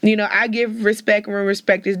that, you know, I give respect when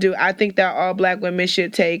respect is due. I think that all black women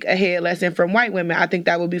should take a head lesson from white women. I think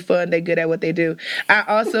that would be fun. They're good at what they do. I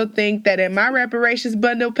also think that in my reparations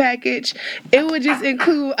bundle package, it would just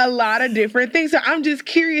include a lot of different things. So I'm just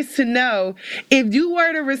curious to know, if you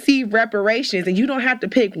were to receive reparations and you don't have to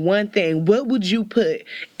pick one thing, what would you put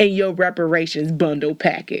in your reparations bundle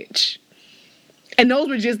package? And those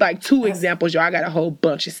were just like 2 examples, y'all. I got a whole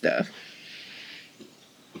bunch of stuff.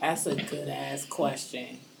 That's a good ass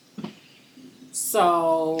question.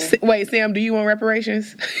 So Wait, Sam, do you want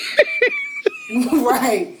reparations?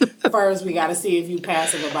 right. First we gotta see if you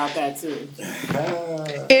passive about that too.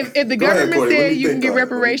 If the Go ahead, government Courtney. Let said me you can think get on it. Let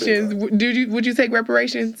me reparations, think would you take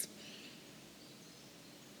reparations?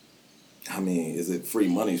 I mean, is it free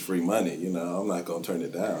money's free money? You know, I'm not going to turn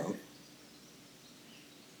it down.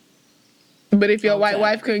 But if your white Okay.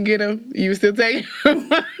 wife couldn't get them, you would still take them?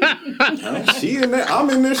 Huh? She in there. I'm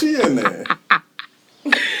in there. She in there.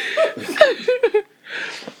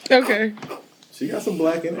 Okay. She got some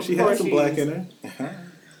black in her. She has some black in her.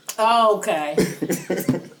 Oh, okay.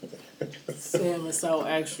 Sam is so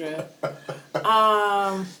extra.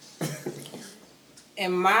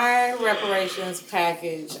 In my reparations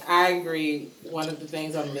package, I agree. One of the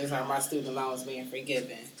things on the list are my student loans being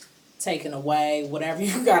forgiven, taken away, whatever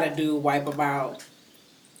you gotta do, wipe them out.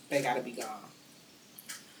 They gotta be gone.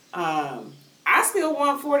 I still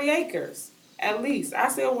want 40 acres, at least. I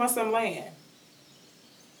still want some land.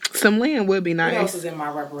 Some land would be What else nice. is in my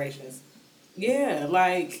reparations? Yeah,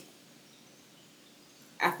 like,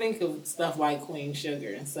 I think of stuff like Queen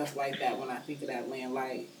Sugar and stuff like that when I think of that land.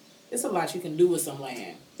 Like, it's a lot you can do with some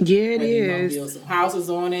land. Yeah, it Whether you gonna is. build some houses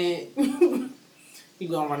on it, you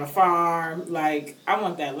gonna run a farm. Like, I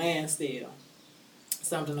want that land still.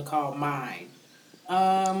 Something to call mine.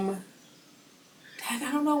 Dad,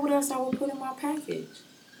 I don't know what else I would put in my package.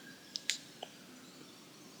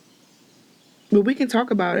 But we can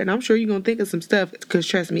talk about it. I'm sure you're going to think of some stuff, because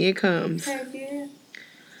trust me, it comes. Heck yeah.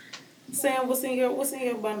 Sam, what's in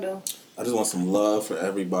your bundle? I just want some love for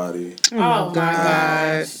everybody. Oh my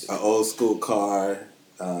God. gosh. An old school car.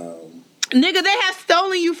 Nigga, they have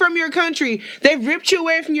stolen you from your country. They've ripped you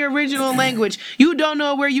away from your original language. You don't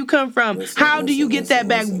know where you come from. Listen, How do you listen, get that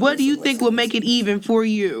back? listen, What do you listen, think listen, will make it even for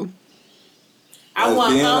you? I As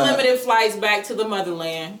want being a- unlimited flights back to the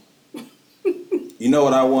motherland. You know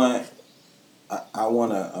what I want? I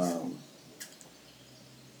want to.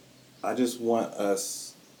 I just want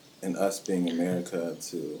us, and us being America,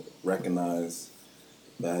 to recognize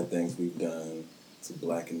bad things we've done to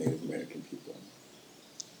Black and Native American people.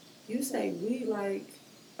 You say we like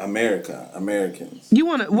Americans. You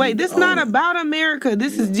want to wait? need to This is not own it. about America.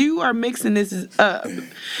 This is you are mixing this up.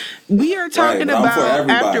 We are talking but I'm for about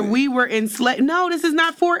everybody. after we were enslaved. No, this is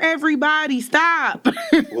not for everybody. Stop.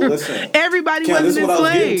 Well, listen. Everybody Ken, this wasn't is what I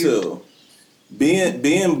was getting enslaved. to.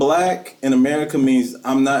 Being black in America means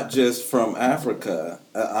I'm not just from Africa.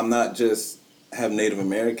 I'm not just have Native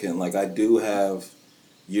American. Like I do have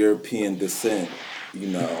European descent,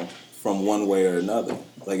 from one way or another.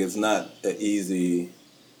 Like it's not easy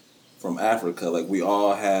from Africa. Like we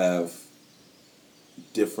all have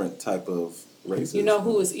different type of races. You know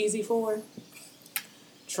who it's easy for?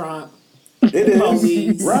 Trump. It is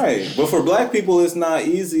Police. right, but for black people, it's not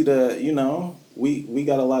easy to. We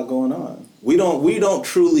got a lot going on. We don't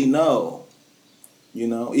truly know.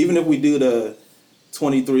 Even if we do the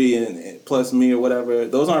 23 and plus me or whatever,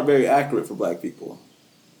 those aren't very accurate for black people.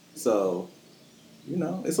 So,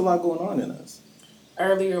 it's a lot going on in us.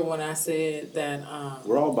 Earlier when I said that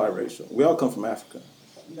We're all biracial. We all come from Africa.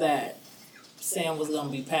 that Sam was gonna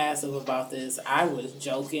be passive about this, I was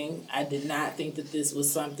joking. I did not think that this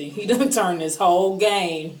was something he done turned this whole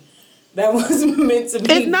game that was meant to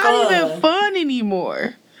be It's not even fun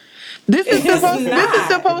anymore. This is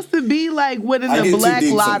supposed to be like winning I the get too black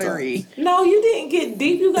deep lottery. No, you didn't get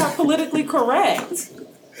deep. You got politically correct.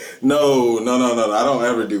 No. I don't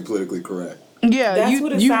ever do politically correct. Yeah, That's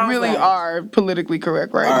what it you sounds really like. are politically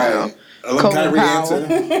correct right All now. right. Can I Colin re-answer?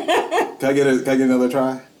 Can I get another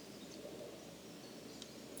try?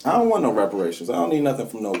 I don't want no reparations. I don't need nothing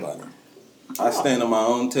from nobody. I stand on my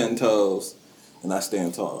own 10 toes, and I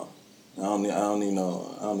stand tall. I don't need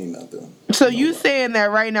nothing. So you saying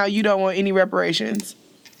that right now you don't want any reparations?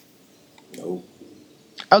 Nope.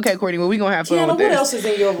 Okay, Courtney. Well, we gonna have fun Kiana, with what this. else is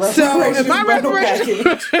in your So, reparations my bundle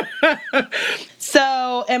package?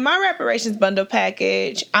 So, in my reparations bundle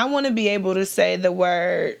package, I want to be able to say the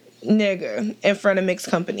word nigga in front of mixed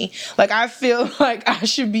company. Like, I feel like I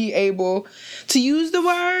should be able to use the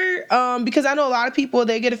word because I know a lot of people,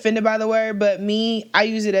 they get offended by the word, but me, I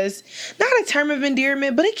use it as not a term of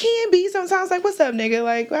endearment, but it can be sometimes like, what's up, nigga?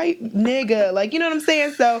 Like, right? Nigga. Like, you know what I'm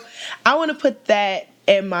saying? So, I want to put that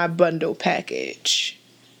in my bundle package.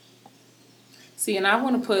 See, and I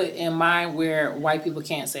want to put in mine where white people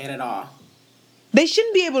can't say it at all. They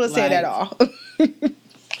shouldn't be able to say it at all.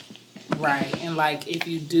 Right. And like if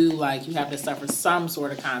you do, like you have to suffer some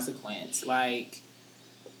sort of consequence. Like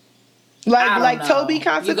I don't know. Toby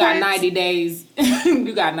consequence. You got 90 days.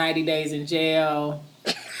 You got 90 days in jail.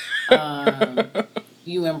 On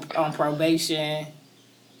probation.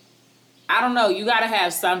 I don't know. You got to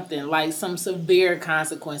have something like some severe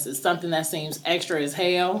consequences, something that seems extra as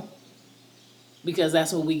hell, because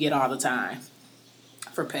that's what we get all the time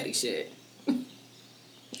for petty shit.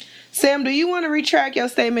 Sam, do you want to retract your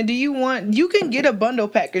statement? You can get a bundle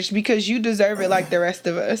package because you deserve it like the rest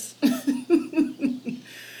of us.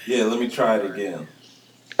 Yeah, let me try it again.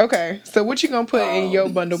 Okay, so what you gonna put in your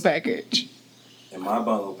bundle package? In my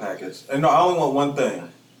bundle package. And no, I only want one thing.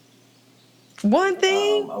 One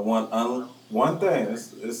thing? I want one thing.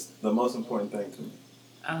 It's the most important thing to me.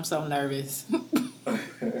 I'm so nervous.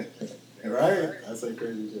 Right? I say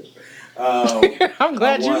crazy shit. I'm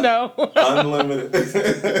glad you know. Unlimited.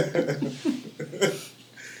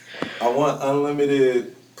 I want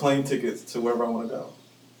unlimited plane tickets to wherever I want to go.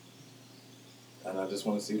 And I just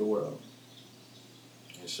want to see the world.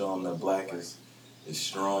 And show them that black is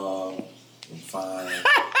strong and fine.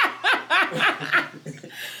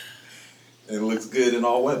 It looks good in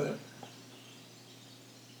all weather.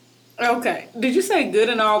 Okay. Did you say good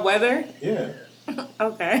in all weather? Yeah.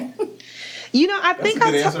 Okay. You know, I That's think a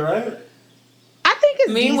good answer, right? I think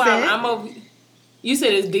it's Meanwhile, decent. You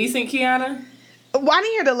said it's decent, Kiana? Well, I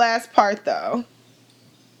didn't hear the last part though.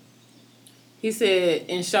 He said,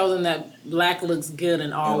 and show them that black looks good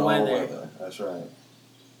in all weather. That's right.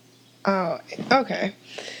 Oh, okay.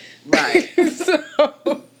 Right. So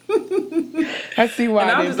I see why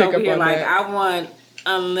And I I'm didn't just pick over up here on like, that. I want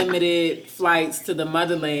unlimited flights to the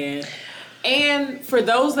motherland. And for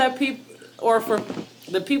those that for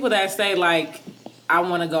the people that say like, I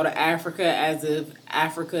want to go to Africa as if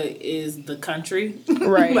Africa is the country.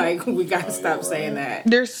 Right. Like, we got to stop saying that.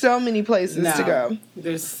 There's so many places to go.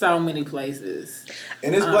 There's so many places.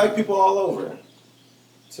 And there's black people all over,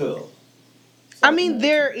 too. I mean,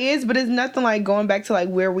 there is, but it's nothing like going back to like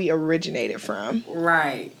where we originated from.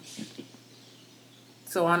 Right.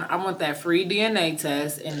 So I want that free DNA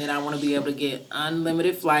test, and then I want to be able to get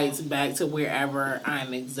unlimited flights back to wherever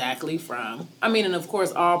I'm exactly from. I mean, and of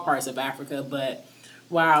course, all parts of Africa, but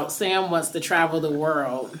while Sam wants to travel the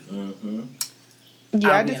world, Yeah,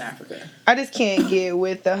 I'll be in Africa. I just can't get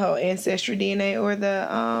with the whole ancestry DNA or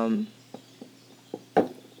the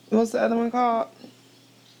What's the other one called?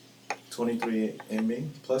 23andMe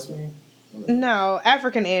plus me. No,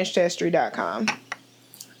 AfricanAncestry.com.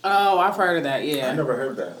 Oh, I've heard of that. I Yeah. never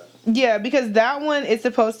heard that. Yeah, because that one is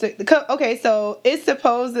supposed to... Okay, so it's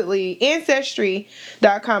supposedly...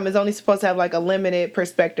 Ancestry.com is only supposed to have, like, a limited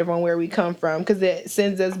perspective on where we come from, because it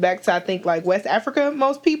sends us back to, I think, like, West Africa,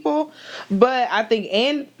 most people. But I think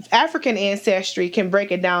African Ancestry can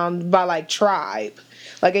break it down by, like, tribe.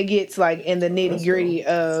 Like, it gets, like, in the nitty-gritty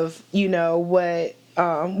of, you know, what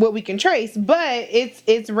we can trace, but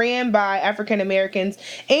it's ran by African Americans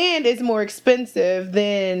and it's more expensive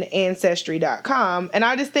than Ancestry.com. And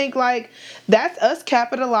I just think, like, that's us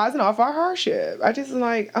capitalizing off our hardship. I just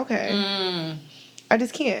like, okay. I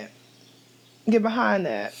just can't get behind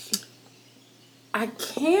that. I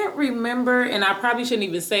can't remember, and I probably shouldn't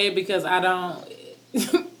even say it because I don't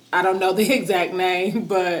I don't know the exact name,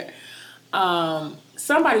 but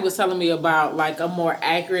somebody was telling me about like a more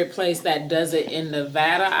accurate place that does it in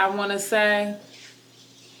Nevada, I want to say.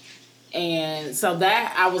 And so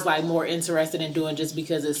that I was like more interested in doing just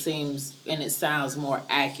because it seems and it sounds more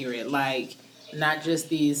accurate. Like not just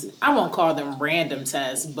these, I won't call them random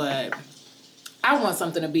tests, but I want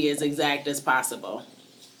something to be as exact as possible.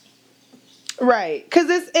 Right,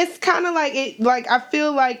 because it's kind of like it. Like I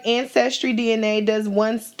feel like Ancestry DNA does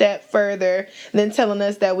one step further than telling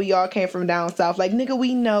us that we all came from down south. Like nigga,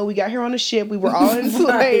 we know we got here on a ship. We were all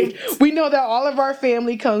enslaved. Right. We know that all of our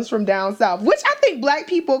family comes from down south. Which I think black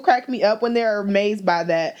people crack me up when they're amazed by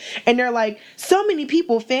that, and they're like, so many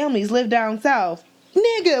people, families live down south.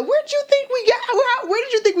 Nigga, where'd you think we got? Where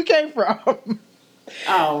did you think we came from?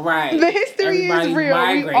 Oh, right. The history Everybody is real. We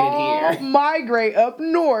migrated all here. migrate up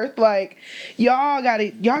north. Like y'all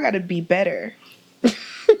gotta be better.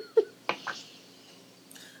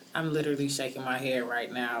 I'm literally shaking my head right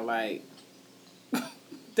now. Like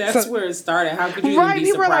that's where it started. How could you even be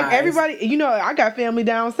People are surprised? like, everybody, you know, I got family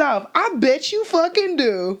down south. I bet you fucking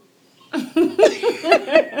do.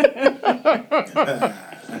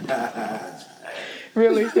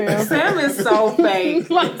 Really, Sam? Sam is so fake.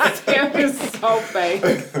 Sam is so fake.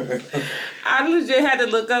 I legit had to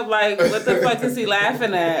look up like, what the fuck is he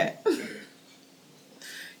laughing at?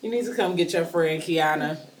 You need to come get your friend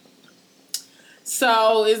Kiana.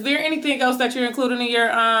 So, is there anything else that you're including in your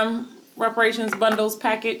reparations bundles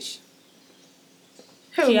package?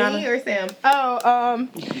 Who, Kiana? me or Sam? Oh,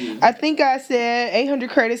 I think I said 800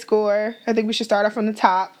 credit score. I think we should start off from the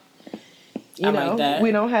top. You I know, like that.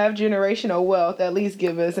 we don't have generational wealth. At least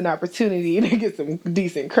give us an opportunity to get some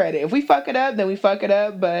decent credit. If we fuck it up, then we fuck it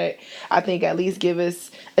up. But I think at least give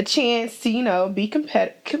us a chance to, you know, be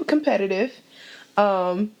competitive.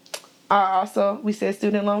 We said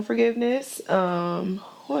student loan forgiveness.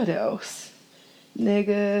 What else?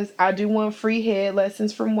 Niggas, I do want free head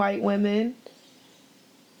lessons from white women.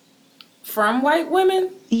 From white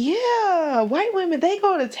women? Yeah, white women, they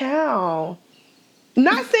go to town.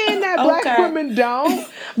 Not saying that black Okay. women don't,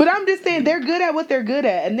 but I'm just saying they're good at what they're good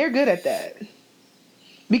at, and they're good at that.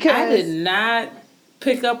 Because I did not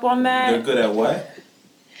pick up on They're that. good at what?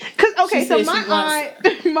 Cause okay, She so said my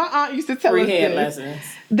she wants aunt used to tell Free us head this. lessons.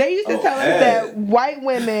 They used to tell us that white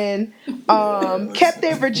women kept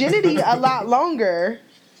their virginity a lot longer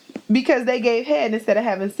because they gave head instead of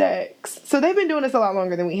having sex. So they've been doing this a lot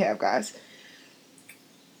longer than we have, guys.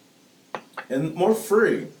 And more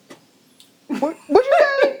free. What'd you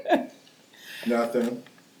say? Nothing.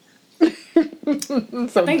 So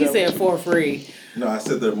I think you dumb. said for free. No, I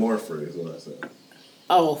said they're more free is what I said.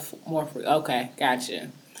 Oh, more free. Okay, gotcha.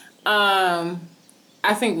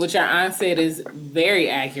 I think what your aunt said is very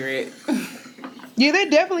accurate. Yeah, they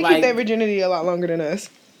definitely Like- keep their virginity a lot longer than us.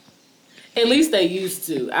 At least they used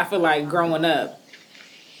to. I feel like growing up.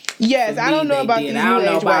 Yes, For I don't me, know they about did. these I don't new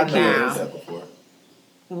know age white about now. kids. I've heard that before.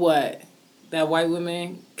 What? That white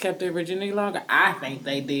women kept their virginity longer? I think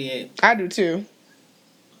they did. I do too.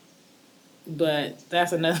 But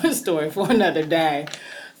that's another story for another day.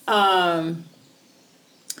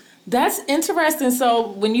 That's interesting. So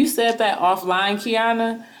when you said that offline,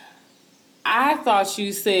 Kiana, I thought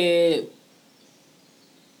you said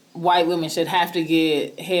white women should have to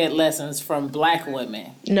get head lessons from black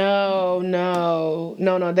women. No.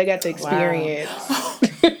 They got the experience.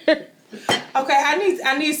 Okay,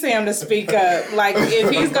 I need Sam to speak up. Like, if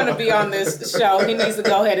he's gonna be on this show, he needs to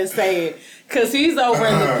go ahead and say it, cause he's over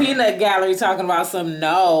in the peanut gallery talking about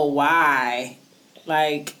why?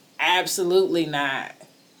 Like, absolutely not.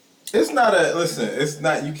 It's not it's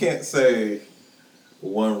not, you can't say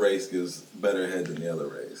one race gives better head than the other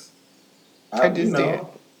race. I just did.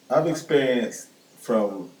 I've experienced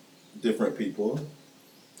from different people,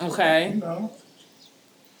 Okay. you know.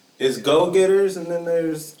 It's go-getters and then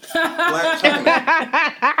there's Black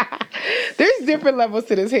China. There's different levels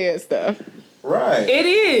to this head stuff. Right. It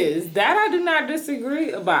is. That I do not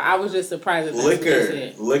disagree about. I was just surprised that that's what you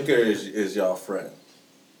said. Liquor is y'all friend.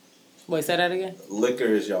 Wait, say that again? Liquor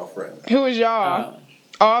is y'all friend. Who is y'all?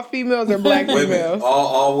 All females or black Women. females?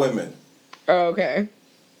 All women. Oh, okay.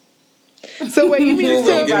 So wait, you mean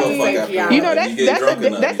to tell me? You know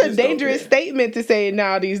that's a dangerous statement to say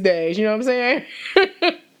now these days. You know what I'm saying?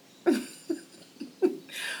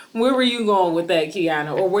 Where were you going with that,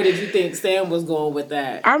 Kiana? Or where did you think Sam was going with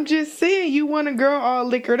that? I'm just saying, you want a girl all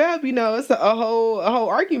liquored up. You know, it's a whole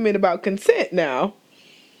argument about consent now.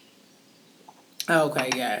 Okay,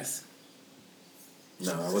 yes.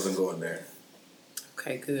 No, I wasn't going there.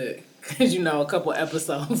 Okay, good. Because a couple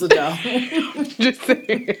episodes ago. Just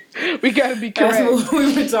saying. We got to be correct. That's what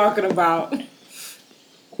we were talking about.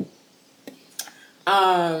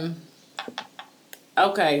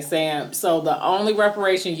 Okay, Sam. So the only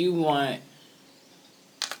reparation you want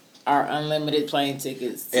are unlimited plane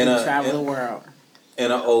tickets to travel the world. In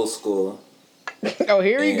an old school. Oh,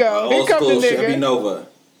 here we go. Here Old comes school the nigga. Chevy Nova.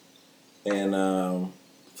 And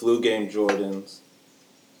flu game Jordans.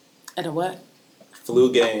 And a what?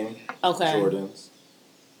 Flu game Okay. Jordans.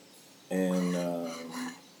 And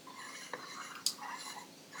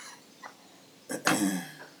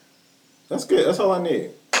that's good. That's all I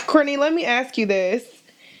need. Courtney, let me ask you this.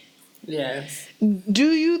 Yes.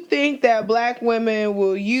 Do you think that black women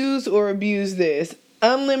will use or abuse this?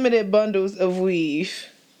 Unlimited bundles of weave.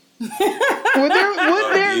 Would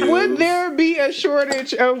there be a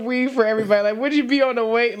shortage of weave for everybody? Like, would you be on a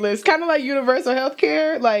wait list? Kind of like universal health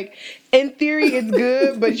care. Like, in theory, it's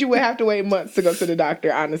good, but you would have to wait months to go to the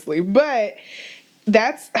doctor, honestly. But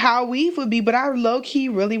that's how weave would be. But I low-key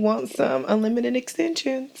really want some unlimited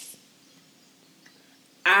extensions.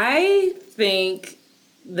 I think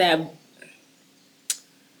that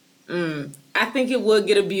I think it would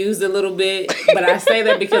get abused a little bit, but I say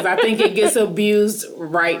that because I think it gets abused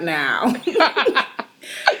right now.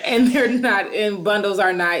 And bundles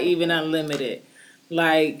are not even unlimited.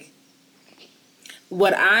 Like,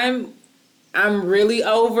 what I'm really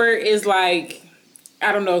over is like,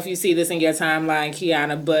 I don't know if you see this in your timeline,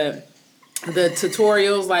 Kiana, but the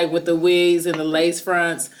tutorials like with the wigs and the lace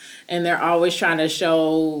fronts, and they're always trying to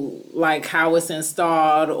show like how it's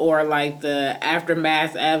installed or like the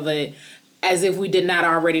aftermath of it, as if we did not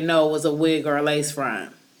already know it was a wig or a lace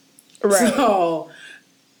front. Right. So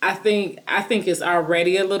I think it's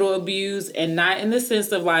already a little abused, and not in the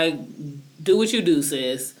sense of like, do what you do,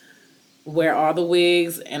 sis. Wear all the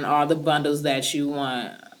wigs and all the bundles that you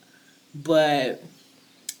want. But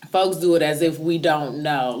folks do it as if we don't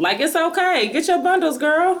know. Like, it's okay. Get your bundles,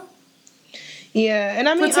 girl. Yeah, and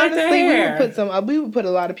I mean, Protect their honestly, we would put a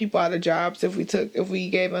lot of people out of jobs if we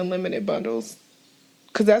gave unlimited bundles,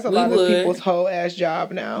 because that's a lot of people's whole ass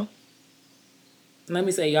job now. Let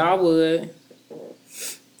me say, y'all would.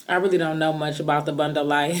 I really don't know much about the bundle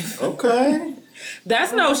life. Okay.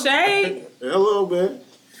 That's no shade. A little bit.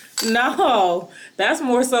 No, that's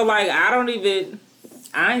more so like I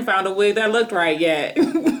ain't found a wig that looked right yet.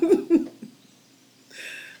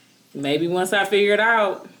 Maybe once I figure it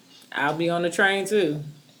out, I'll be on the train too.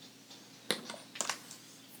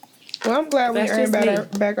 Well, I'm glad we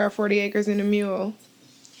earned back our 40 acres and a mule.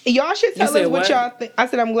 Y'all should tell us what y'all think. I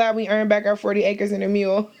said I'm glad we earned back our 40 acres and a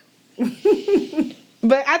mule.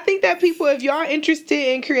 But I think that people, if y'all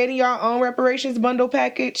interested in creating your own reparations bundle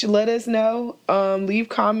package, let us know. Leave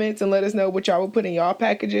comments and let us know what y'all would put in y'all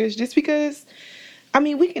packages. Just because, I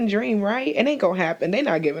mean, we can dream, right? It ain't gonna happen. They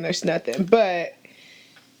not giving us nothing, but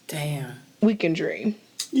damn, we can dream.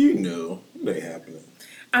 You know, it ain't happening.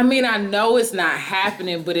 I mean, I know it's not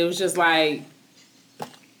happening, but it was just like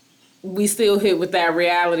we still hit with that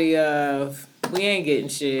reality of we ain't getting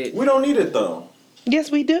shit. We don't need it though. Yes,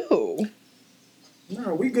 we do.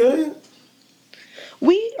 No, we good.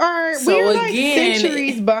 We're like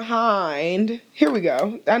centuries behind. Here we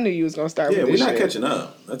go. I knew you was gonna start with this. Yeah, we're not catching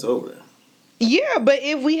up. That's over. Yeah, but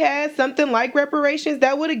if we had something like reparations,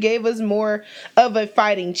 that would have gave us more of a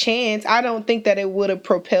fighting chance. I don't think that it would have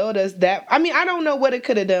propelled us that. I mean, I don't know what it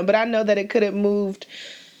could have done, but I know that it could have moved.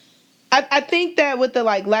 I think that with the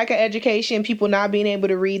like lack of education, people not being able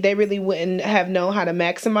to read, they really wouldn't have known how to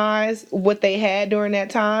maximize what they had during that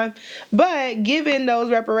time. But given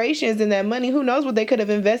those reparations and that money, who knows what they could have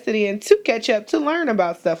invested in to catch up, to learn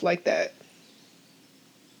about stuff like that.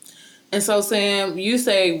 And so, Sam, you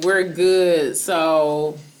say we're good.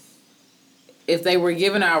 So if they were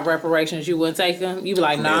giving out reparations, you wouldn't take them? You'd be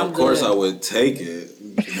like, nah, I'm good. Of course I would take it.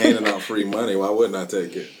 Handing out free money, why wouldn't I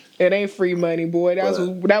take it? It ain't free money, boy. That was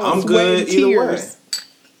I'm sweat and good either way. tears.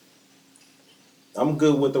 I'm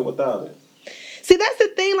good with it without it. See, that's the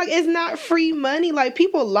thing. Like, it's not free money. Like,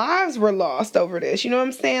 people's lives were lost over this. You know what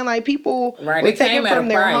I'm saying? Like, people Right, were it came taken at a from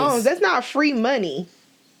their homes. price. That's not free money.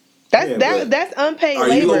 That's Yeah, but that's unpaid are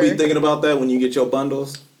labor. you gonna be thinking about that when you get your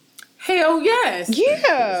bundles? Hell yes.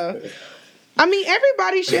 Yeah. I mean,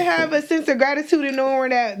 everybody should have a sense of gratitude in knowing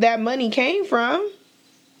where that money came from.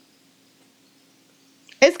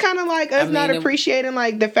 It's kind of like us not appreciating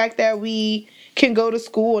like the fact that we can go to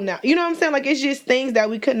school now. You know what I'm saying? Like, it's just things that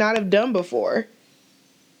we could not have done before.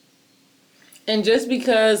 And just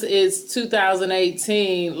because it's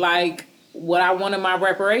 2018, like what I want in my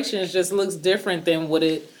reparations just looks different than what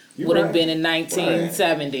it would have been in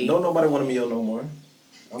 1970. Don't nobody want a meal no more.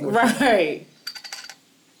 Right.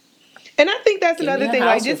 And I think that's Give me another a thing.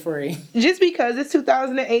 house Like, for free. just because it's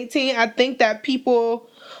 2018, I think that people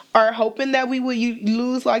are hoping that we would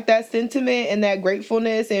lose like that sentiment and that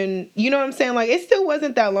gratefulness. And you know what I'm saying? Like, it still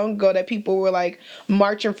wasn't that long ago that people were like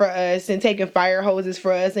marching for us and taking fire hoses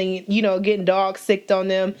for us and, you know, getting dogs sicked on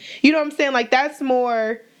them. You know what I'm saying? Like, that's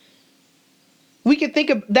more, we could think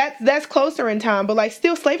of that's closer in time, but like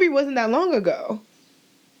still slavery wasn't that long ago.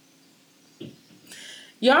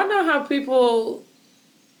 Y'all know how people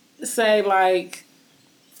say, like,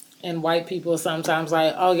 and white people sometimes,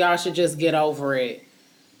 like, oh, y'all should just get over it.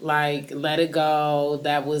 Like, let it go.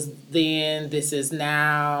 That was then. This is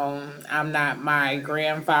now. I'm not my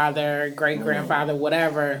grandfather, great grandfather,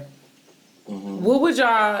 whatever. Mm-hmm. What would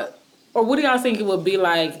y'all, or what do y'all think it would be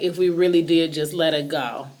like if we really did just let it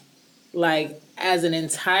go? Like, as an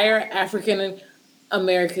entire African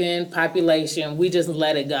American population, we just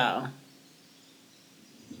let it go.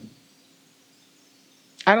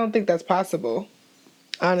 I don't think that's possible,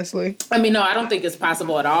 honestly. I mean, no, I don't think it's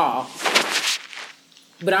possible at all.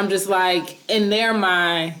 But I'm just like, in their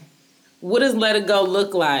mind, what does let it go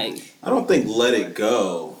look like? I don't think let it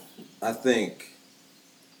go. I think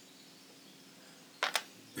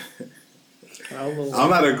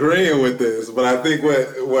I'm not agreeing with this, but I think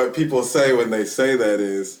what people say when they say that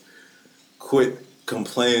is quit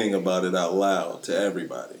complaining about it out loud to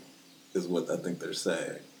everybody is what I think they're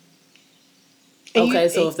saying. Okay,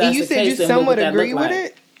 so if that's the case, then what would that look like?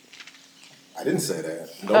 It? I didn't say that.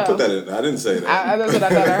 Don't put that in. I didn't say that. That's what I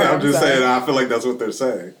thought I heard. I'm just saying I feel like that's what they're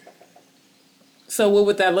saying. So what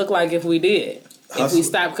would that look like if we did? Hustle. If we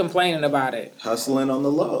stopped complaining about it? Hustling on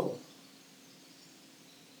the low.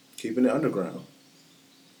 Keeping it underground.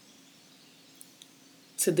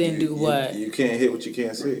 To then do what? You can't hit what you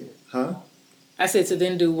can't see. Huh? I said to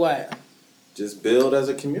then do what? Just build as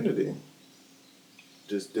a community.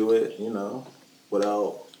 Just do it,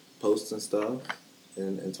 without posting stuff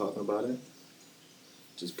and talking about it.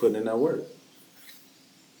 Just putting in that work.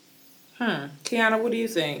 Kiana, what do you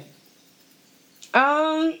think?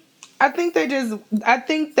 I think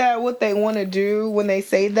that what they want to do when they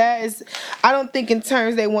say that is, I don't think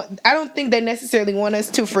they necessarily want us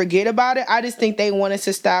to forget about it. I just think they want us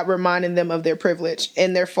to stop reminding them of their privilege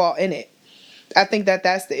and their fault in it. I think that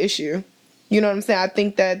that's the issue. You know what I'm saying? I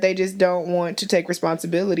think that they just don't want to take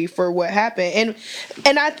responsibility for what happened.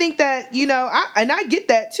 And I think that, I get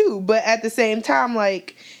that too, but at the same time,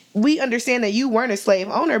 like, we understand that you weren't a slave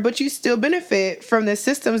owner, but you still benefit from the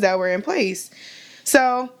systems that were in place.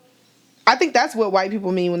 So I think that's what white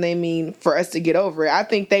people mean when they mean for us to get over it. I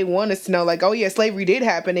think they want us to know, like, oh yeah, slavery did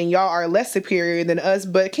happen and y'all are less superior than us,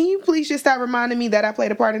 but can you please just stop reminding me that I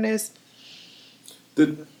played a part in this?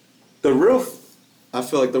 I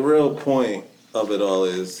feel like the real point of it all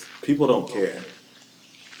is people don't care.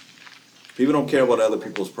 People don't care about other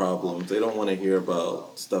people's problems. They don't want to hear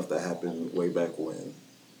about stuff that happened way back when.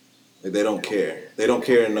 Like, they don't care. They don't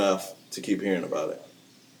care enough to keep hearing about it.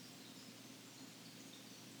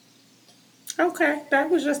 Okay, that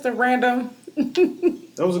was just a random.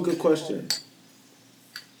 That was a good question.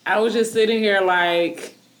 I was just sitting here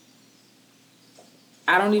like,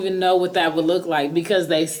 I don't even know what that would look like, because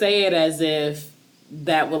they say it as if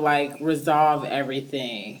that would like resolve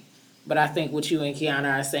everything. But I think what you and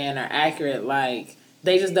Kiana are saying are accurate. Like,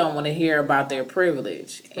 they just don't want to hear about their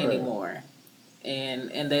privilege anymore.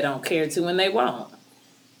 And they don't care to, and they won't.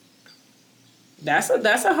 That's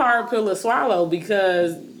a hard pill to swallow,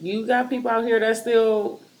 because you got people out here that's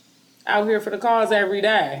still out here for the cause every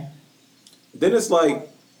day. Then it's like,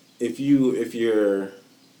 if you're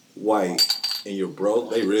white and you're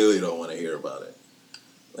broke, they really don't want to hear about it.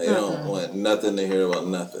 They don't want nothing to hear about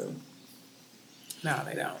nothing. No,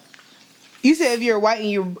 they don't. You said if you're white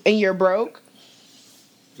and you're broke?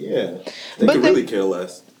 Yeah. They could really care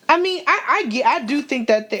less. I mean, I do think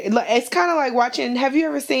that it's kind of like watching. Have you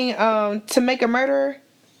ever seen To Make a Murderer?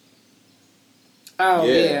 Oh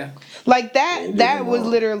Yeah. yeah. Like Yeah, he did that them was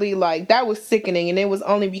wrong. literally like, that was sickening, and it was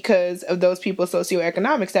only because of those people's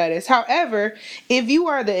socioeconomic status. However, if you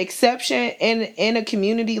are the exception in a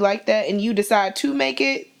community like that and you decide to make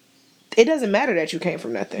it, it doesn't matter that you came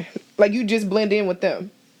from nothing. Like, you just blend in with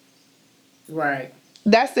them. Right.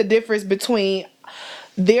 That's the difference between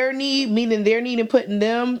their need, meaning their need and putting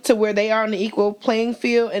them to where they are on the equal playing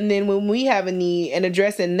field, and then when we have a need and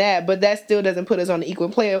addressing that, but that still doesn't put us on the equal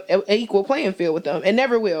playing field with them. It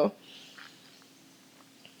never will.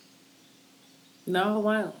 No,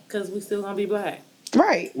 why? Because we still gonna be black.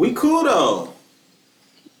 Right. We cool though.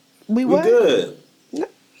 We We what? good.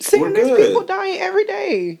 Sam, We're there's good. people dying every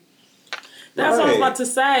day. That's what I was Right. about to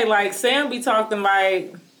say. Like Sam be talking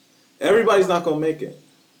like, Everybody's not gonna make it.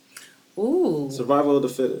 ooh. Survival of the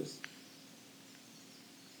fittest.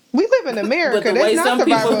 We live in America. But the way That's some not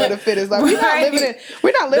survival people- of the fittest. Like, we're not Right.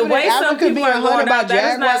 living in way some Africa people being are hunted going by out,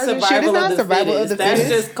 that is not jaguars and shit. It's survival not of the survival of the fittest. That's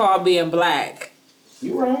fittest. just called being black.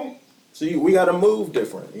 You right. So we gotta move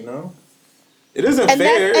different, you know? It isn't And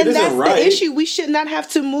fair, that's it isn't right. the issue. We should not have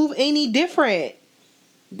to move any different.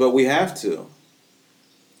 But we have to.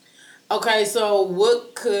 Okay, so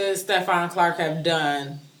what could Stephon Clark have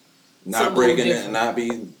done? Not move breaking it different. and not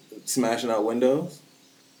be smashing out windows.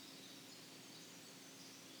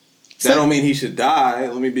 That don't mean he should die.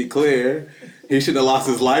 Let me be clear. He should have lost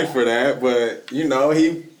his life for that. But, you know,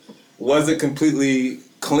 he wasn't completely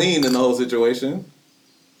clean in the whole situation.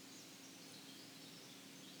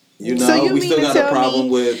 You know, So you we still mean to got a tell problem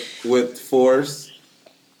me- with force.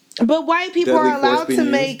 But white people Deadly are force allowed being to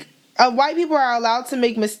used. make. White people are allowed to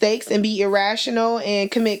make mistakes and be irrational and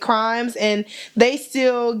commit crimes, and they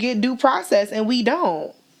still get due process, and we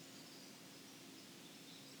don't.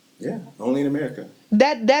 Yeah, only in America.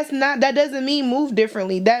 That doesn't mean move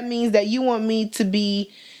differently. That means that you want me to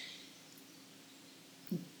be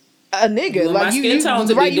a nigga. You want my Like skin tone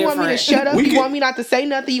to be right? You want me to different. shut up? We You can- want me not to say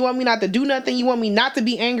nothing? You want me not to do nothing? You want me not to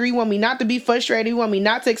be angry? You want me not to be frustrated? You want me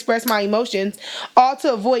not to express my emotions, all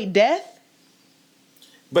to avoid death?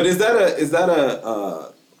 But is that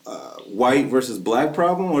a white versus black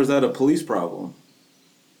problem, or is that a police problem?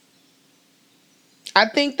 I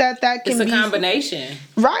think that can It's a be combination.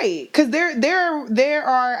 right, because there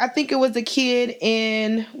are. I think it was a kid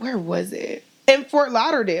in, where was it, in Fort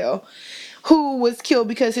Lauderdale, who was killed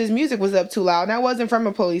because his music was up too loud. And that wasn't from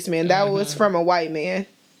a policeman. That was from a white man.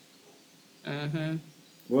 Mm-hmm.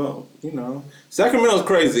 Well, you know, Sacramento's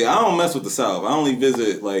crazy. I don't mess with the South. I only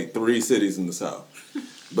visit like 3 cities in the South.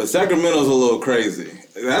 But Sacramento's a little crazy.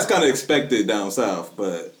 That's kind of expected down south,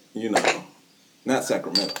 but you know, not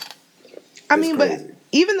Sacramento. I It's mean, crazy. but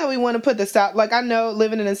even though we want to put the South, like, I know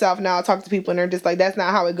living in the South now, I talk to people and they're just like, that's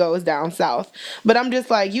not how it goes down South. But I'm just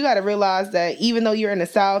like, you got to realize that even though you're in the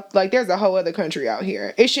South, like, there's a whole other country out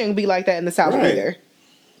here. It shouldn't be like that in the South Right. either.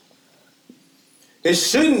 It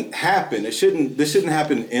shouldn't happen. This shouldn't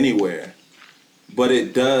happen anywhere. But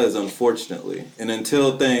it does, unfortunately. And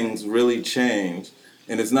until things really change,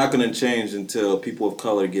 and it's not going to change until people of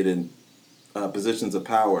color get in positions of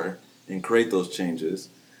power and create those changes,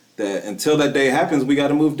 that until that day happens, we got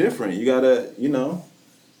to move different. You got to, you know,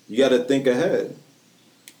 you got to think ahead.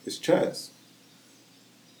 It's chess.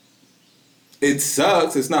 It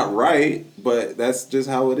sucks. It's not right, but that's just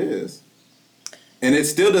how it is. And it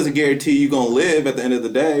still doesn't guarantee you're going to live at the end of the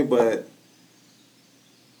day, but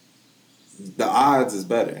the odds is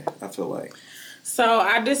better, I feel like. So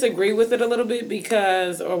I disagree with it a little bit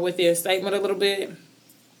or with your statement a little bit,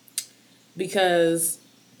 because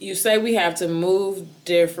you say we have to move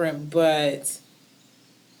different, but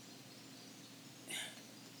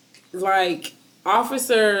like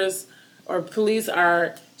officers or police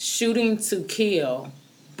are shooting to kill,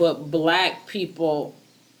 but black people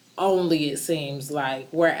only, it seems like,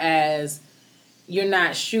 whereas you're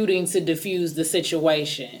not shooting to diffuse the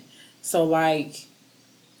situation. So like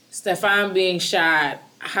Stephon being shot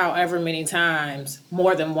however many times,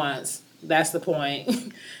 more than once, that's the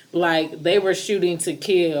point. Like, they were shooting to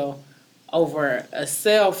kill over a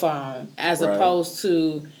cell phone, as Right. opposed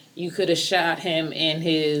to you could have shot him in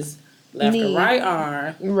his left Knee. or right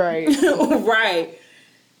arm, Right. right,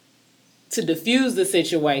 to diffuse the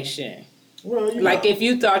situation. Well, you Like, know. if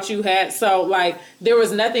you thought you had, so like, there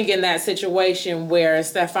was nothing in that situation where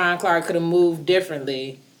Stephon Clark could have moved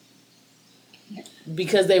differently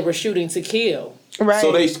because they were shooting to kill. Right.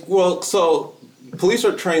 So police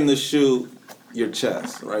are trained to shoot your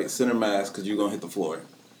chest, right? Center mass, because you're going to hit the floor.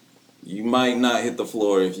 You might not hit the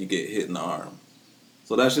floor if you get hit in the arm.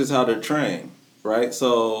 So that's just how they're trained, right?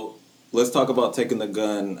 So let's talk about taking the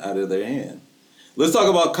gun out of their hand. Let's talk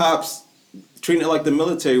about cops treating it like the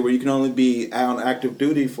military, where you can only be on active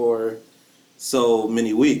duty for so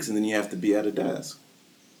many weeks, and then you have to be at a desk.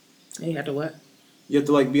 You have to what? You have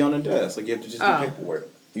to like be on a desk. Like you have to just do Oh. paperwork.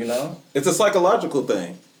 You know, it's a psychological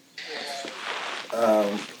thing.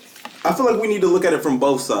 I feel like we need to look at it from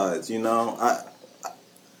both sides. You know,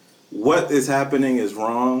 what is happening is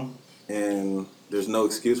wrong, and there's no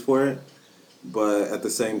excuse for it. But at the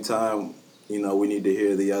same time, you know, we need to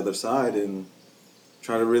hear the other side and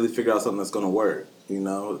try to really figure out something that's going to work. You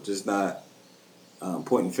know, just not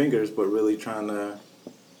pointing fingers, but really trying to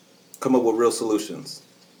come up with real solutions.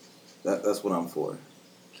 That's what I'm for.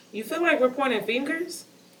 You feel like we're pointing fingers?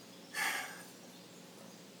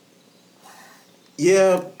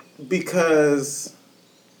 Yeah, because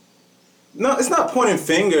no, it's not pointing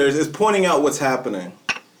fingers. It's pointing out what's happening,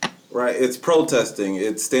 right? It's protesting.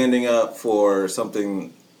 It's standing up for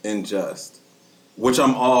something unjust, which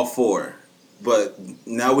I'm all for. But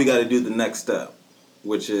now we got to do the next step,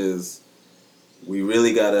 which is we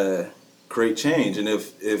really got to create change. And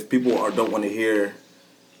if people don't want to hear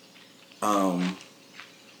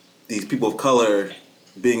these people of color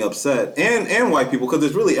being upset, and white people, because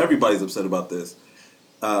it's really everybody's upset about this,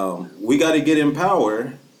 we got to get in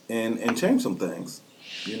power and change some things,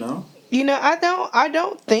 you know? You know, I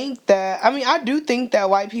don't think that. I mean, I do think that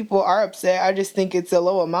white people are upset. I just think it's a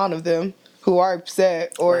low amount of them who are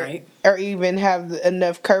upset, Right. or even have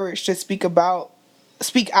enough courage to speak out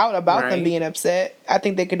about them Right. being upset. I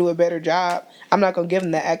think they could do a better job. I'm not gonna give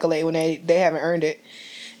them that accolade when they haven't earned it.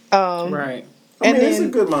 Right. I And mean, it's a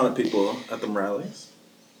then good amount of people at them rallies.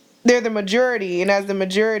 they're the majority, and as the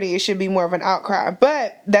majority, it should be more of an outcry.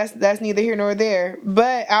 But that's neither here nor there.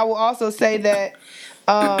 But I will also say that.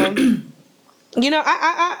 You know,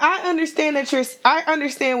 I understand that I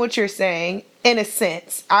understand what you're saying in a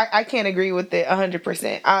sense. I can't agree with it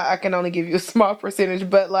 100%. I can only give you a small percentage,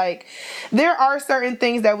 but like there are certain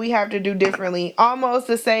things that we have to do differently, almost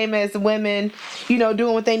the same as women, you know,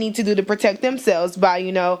 doing what they need to do to protect themselves by,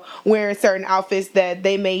 you know, wearing certain outfits that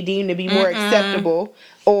they may deem to be more acceptable,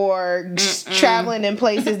 or traveling in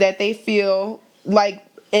places that they feel like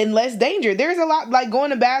in less danger. There's a lot, like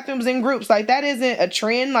going to bathrooms in groups, like that isn't a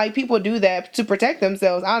trend. Like people do that to protect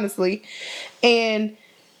themselves, honestly. And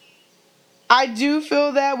I do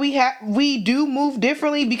feel that we do move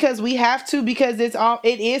differently because we have to, because it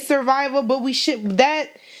is survival. But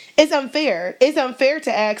it's unfair. It's unfair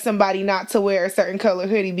to ask somebody not to wear a certain color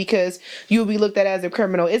hoodie because you'll be looked at as a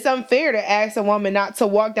criminal. It's unfair to ask a woman not to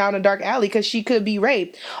walk down a dark alley because she could be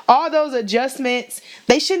raped. All those adjustments,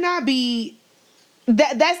 they should not be.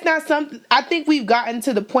 That's not something. I think we've gotten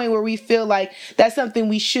to the point where we feel like that's something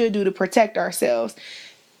we should do to protect ourselves.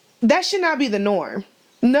 That should not be the norm.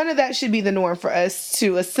 None of that should be the norm for us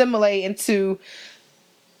to assimilate into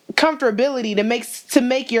comfortability to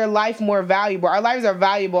make your life more valuable. Our lives are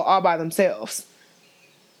valuable all by themselves.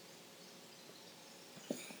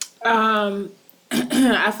 I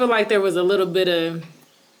feel like there was a little bit of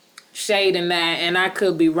shade in that, and I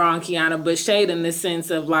could be wrong, Kiana, but shade in the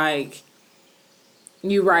sense of like,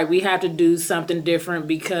 you're right, we have to do something different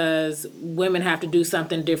because women have to do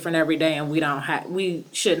something different every day, and we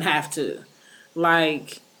shouldn't have to.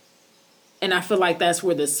 Like, and I feel like that's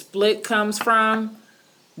where the split comes from,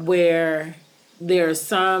 where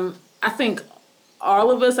there's I think all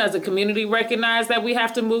of us as a community recognize that we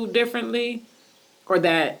have to move differently, or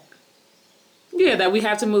that we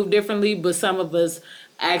have to move differently, but some of us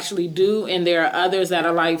actually do, and there are others that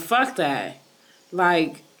are like, fuck that.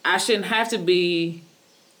 Like, I shouldn't have to be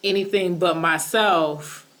anything but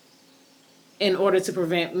myself in order to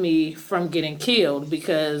prevent me from getting killed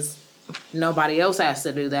because nobody else has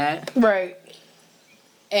to do that. Right.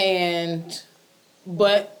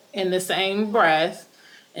 But in the same breath,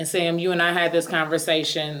 and Sam, you and I had this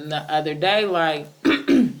conversation the other day, like,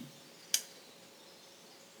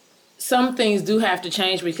 some things do have to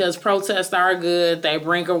change because protests are good. They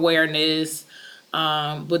bring awareness.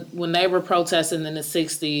 But when they were protesting in the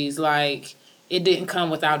 60s, like, it didn't come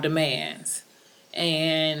without demands.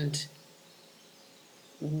 And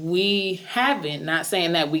we haven't, not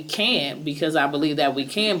saying that we can't, because I believe that we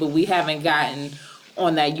can, but we haven't gotten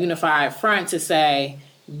on that unified front to say,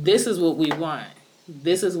 this is what we want.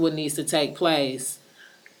 This is what needs to take place.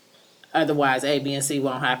 Otherwise, A, B, and C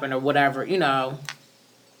won't happen or whatever, you know.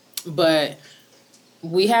 But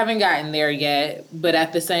we haven't gotten there yet. But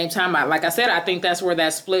at the same time, like I said, I think that's where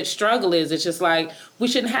that split struggle is. It's just like, we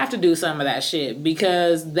shouldn't have to do some of that shit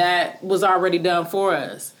because that was already done for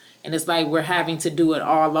us. And it's like we're having to do it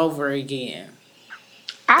all over again.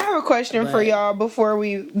 I have a question for y'all before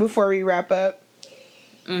we wrap up.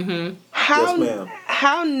 Mm-hmm. Yes, ma'am.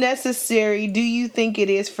 How necessary do you think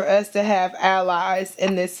it is for us to have allies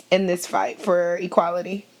in this fight for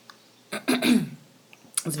equality?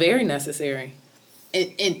 It's very necessary.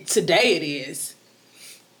 And today it is.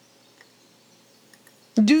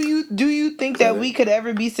 Do you think that we could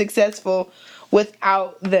ever be successful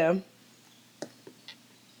without them?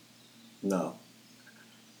 No.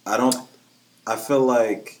 I don't. I feel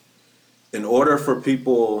like in order for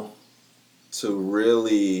people to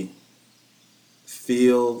really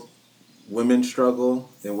feel women's struggle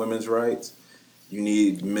and women's rights, you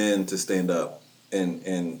need men to stand up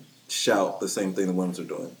and shout the same thing the women are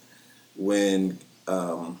doing. When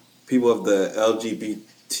people of the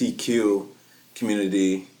LGBTQ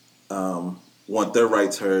community want their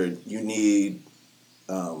rights heard, you need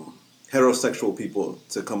heterosexual people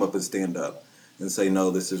to come up and stand up and say,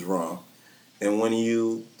 no, this is wrong. And when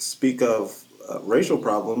you speak of racial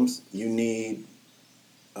problems, you need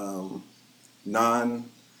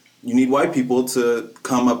you need white people to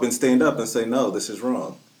come up and stand up and say, no, this is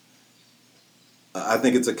wrong. I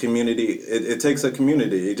think it's a community. It takes a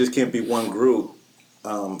community. It just can't be one group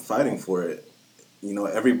fighting for it. You know,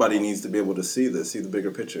 everybody needs to be able to see this, see the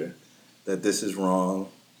bigger picture, that this is wrong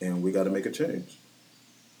and we got to make a change.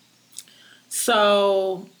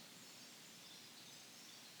 So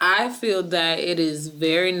I feel that it is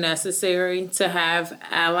very necessary to have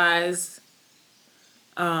allies.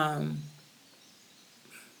 I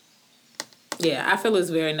feel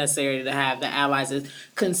it's very necessary to have the allies,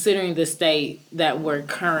 considering the state that we're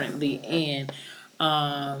currently in,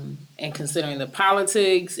 and considering the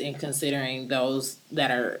politics and considering those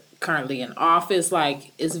that are currently in office.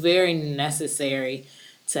 Like, it's very necessary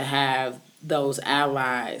to have those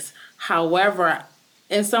allies. However,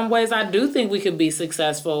 in some ways, I do think we could be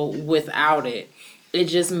successful without it. It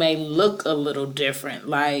just may look a little different.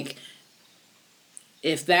 Like,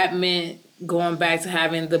 if that meant going back to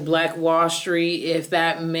having the Black Wall Street, if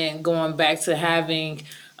that meant going back to having,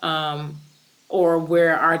 or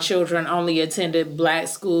where our children only attended Black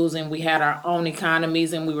schools and we had our own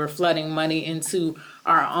economies and we were flooding money into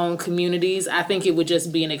our own communities, I think it would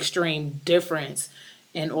just be an extreme difference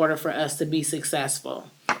in order for us to be successful.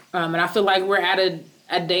 And I feel like we're at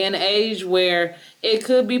a day and age where it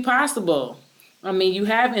could be possible. I mean, you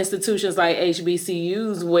have institutions like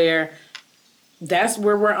HBCUs where that's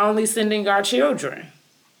where we're only sending our children,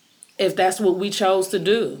 if that's what we chose to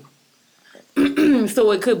do.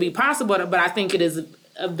 So it could be possible, but I think it is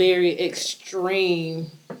a very extreme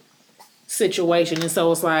situation. And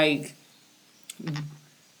so it's like,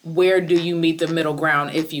 where do you meet the middle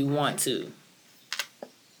ground if you want to?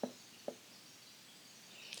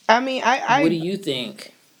 I mean, what do you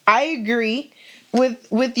think? I agree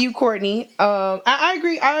with you, Courtney. I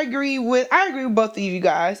agree with both of you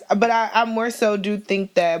guys, but I more so do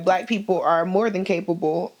think that Black people are more than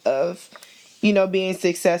capable of, being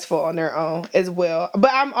successful on their own as well.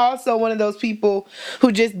 But I'm also one of those people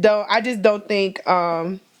who just don't think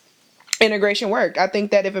integration worked. I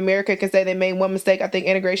think that if America can say they made one mistake, I think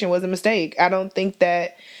integration was a mistake. I don't think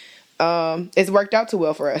that it's worked out too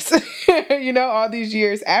well for us. All these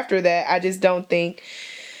years after that, I just don't think.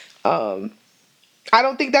 I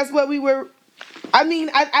don't think that's what we were. I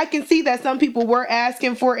mean, I can see that some people were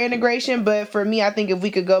asking for integration, but for me, I think if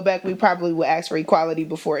we could go back, we probably would ask for equality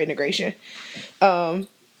before integration.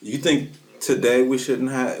 You think today we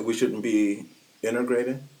shouldn't be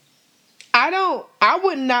integrated? I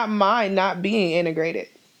would not mind not being integrated.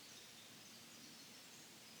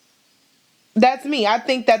 That's me. I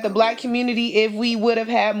think that the Black community, if we would have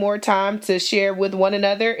had more time to share with one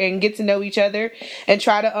another and get to know each other and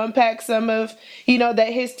try to unpack some of, that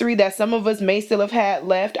history that some of us may still have had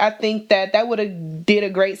left, I think that would have did a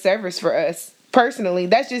great service for us. Personally,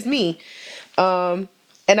 that's just me. And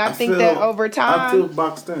I think that over time, I feel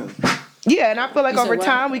boxed in. Yeah, and I feel like over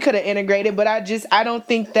time we could have integrated, but I don't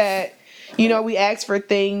think that, we asked for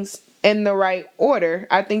things in the right order.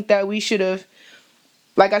 I think that we should have.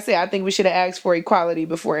 Like I said, I think we should have asked for equality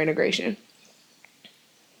before integration.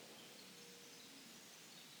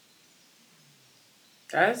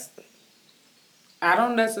 I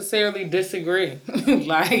don't necessarily disagree.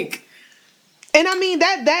 Like, and I mean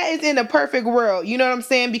that is in a perfect world. You know what I'm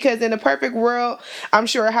saying? Because in a perfect world, I'm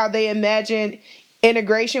sure how they imagined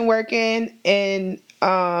integration working, and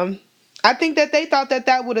I think that they thought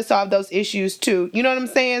that would have solved those issues too. You know what I'm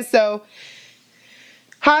saying? So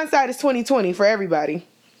hindsight is 20/20 for everybody.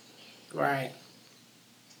 Right.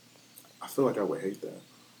 I feel like I would hate that.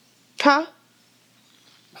 Huh?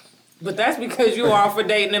 But that's because you are for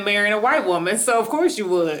dating and marrying a white woman, so of course you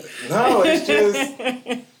would. No, it's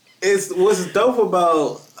just what's dope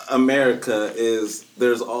about America is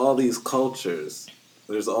there's all these cultures,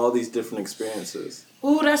 there's all these different experiences,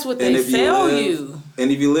 Ooh, that's what And they if you sell live, you.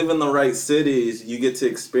 and if you live in the right cities, you get to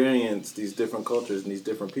experience these different cultures and these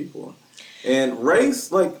different people. And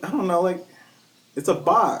race, like, I don't know, like, it's a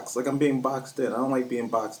box. Like, I'm being boxed in. I don't like being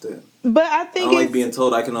boxed in. But I I think don't like being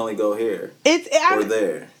told I can only go here or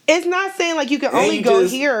there. it's not saying like you can And only you go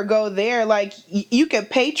just- here or go there. Like you can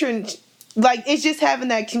patron, like it's just having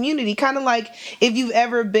that community. Kind of like if you've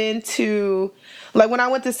ever been to, like when I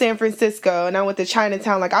went to San Francisco and I went to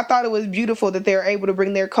Chinatown, like I thought it was beautiful that they were able to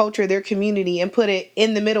bring their culture, their community, and put it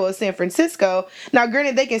in the middle of San Francisco. Now,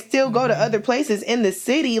 granted, they can still go to other places in the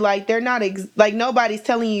city. Like they're not like nobody's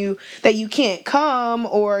telling you that you can't come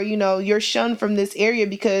or you're shunned from this area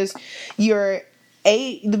because you're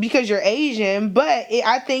because you're Asian, but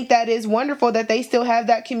I think that is wonderful that they still have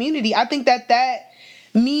that community. I think that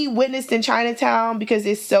me witnessed in Chinatown because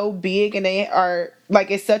it's so big and they are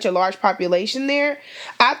like it's such a large population there.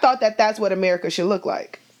 I thought that that's what America should look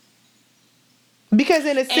like. Because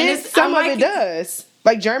in a sense, some of it does.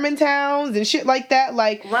 Like German towns and shit like that.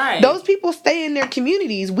 Like Right. those people stay in their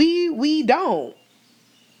communities. We don't.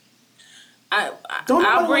 Don't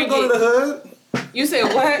I'll nobody bring want to go to the hood? You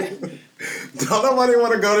said what? Don't nobody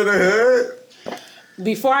want to go to the hood?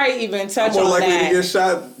 Before I even touch More on likely that, to get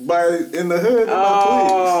shot in the hood.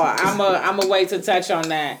 oh, I'm a wait to touch on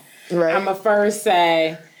that. Right. I'm a first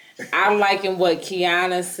say I liken what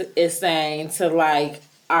Kiana is saying to like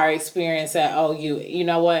our experience at OU. You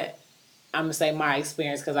know what? I'm gonna say my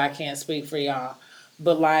experience because I can't speak for y'all.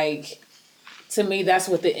 But like to me, that's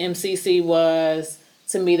what the MCC was.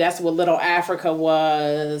 To me, that's what Little Africa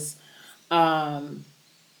was.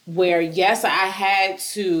 Where yes, I had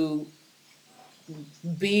to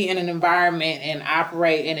be in an environment and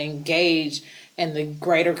operate and engage in the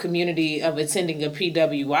greater community of attending a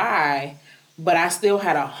PWI, but I still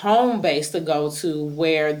had a home base to go to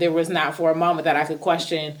where there was not for a moment that I could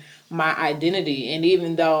question my identity. And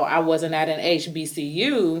even though I wasn't at an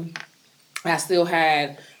HBCU, I still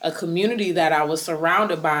had a community that I was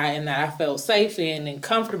surrounded by and that I felt safe in and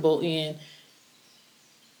comfortable in,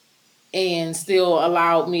 and still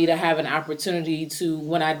allowed me to have an opportunity to,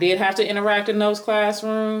 when I did have to interact in those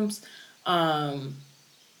classrooms,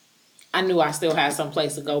 I knew I still had some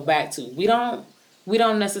place to go back to. We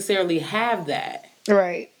don't necessarily have that.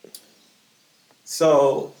 Right.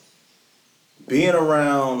 So, being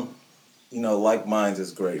around, like minds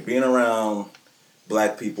is great. Being around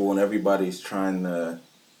Black people and everybody's trying to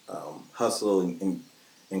hustle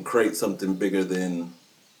and create something bigger than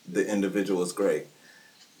the individual is great.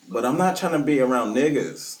 But I'm not trying to be around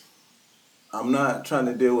niggas. I'm not trying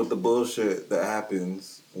to deal with the bullshit that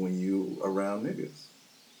happens when you around niggas.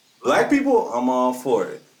 Black people, I'm all for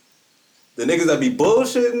it. The niggas that be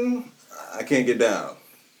bullshitting, I can't get down.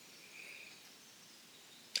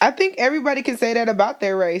 I think everybody can say that about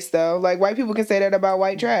their race, though. Like, white people can say that about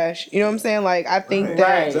white trash. You know what I'm saying? Like, I think Right,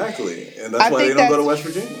 that... exactly. And that's why they don't go to West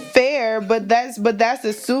Virginia. Fair, but that's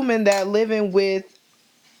assuming that living with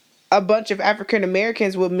a bunch of African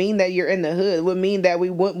Americans would mean that you're in the hood, would mean that we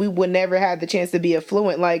would never have the chance to be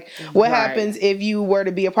affluent. Like, what happens if you were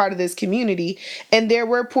to be a part of this community and there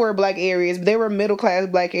were poor Black areas, there were middle class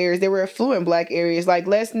Black areas, there were affluent Black areas? Like,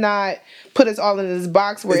 let's not put us all in this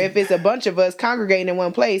box where if it's a bunch of us congregating in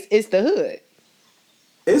one place, it's the hood.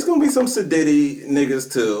 It's gonna be some sedity niggas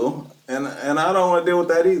too, and I don't want to deal with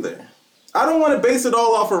that either. I don't want to base it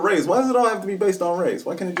all off of race. Why does it all have to be based on race?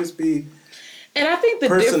 Why can't it just be... And I think the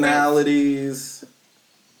personalities.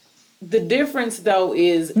 The difference, though,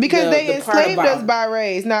 is because they enslaved us by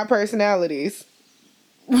race, not personalities.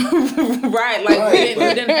 Right, like we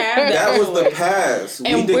didn't have that. That was the past.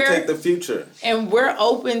 And we dictate the future. And we're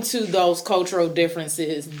open to those cultural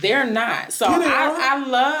differences. They're not. So I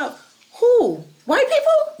love who? White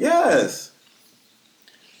people? Yes.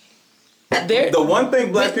 The one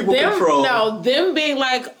thing Black people control. No, them being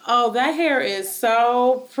like, oh, that hair is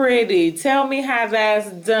so pretty. Tell me how that's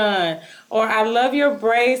done. Or I love your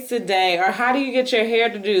braids today. Or how do you get your hair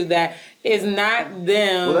to do that? Is not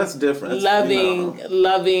them. Well, that's different.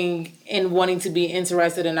 Loving and wanting to be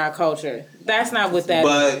interested in our culture. That's not what that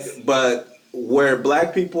is. But where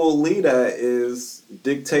Black people lead at is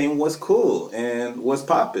dictating what's cool and what's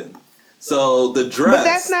popping. So the dress, but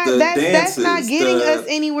that's not that's not getting us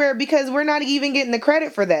anywhere because we're not even getting the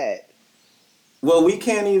credit for that. Well, we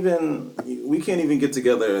can't even get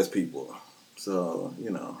together as people. So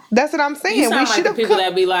that's what I'm saying. You sound like the people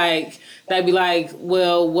that be like,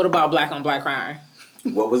 well, what about Black on Black crime?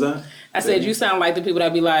 What was that? I said you sound like the people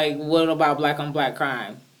that be like, what about Black on Black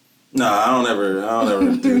crime? No, I don't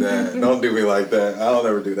ever do that. Don't do me like that. I don't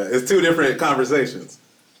ever do that. It's two different conversations.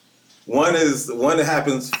 One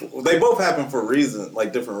happens. They both happen for reasons,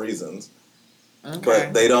 like different reasons. Okay.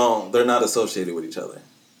 But they're not associated with each other.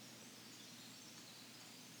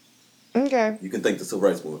 Okay. You can thank the Civil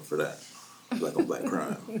Rights Movement for that. Black on black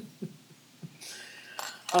crime.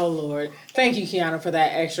 Oh, Lord. Thank you, Kiana, for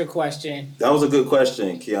that extra question. That was a good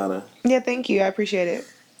question, Kiana. Yeah, thank you. I appreciate it.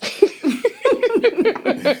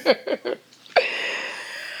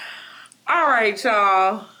 All right,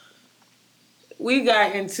 y'all. We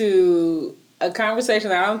got into a conversation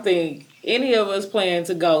that I don't think any of us planned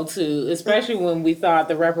to go to, especially when we thought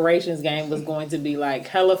the reparations game was going to be like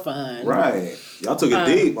hella fun. Right. Y'all took it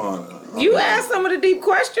deep on You me. asked some of the deep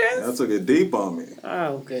questions. Y'all took it deep on me.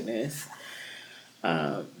 Oh, goodness.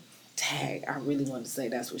 Tag, I really wanted to say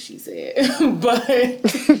that's what she said. But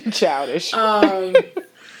Childish.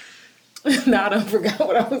 now I done forgot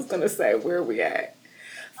what I was going to say. Where are we at?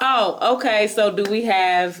 Oh, okay. So do we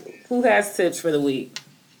have, who has tips for the week?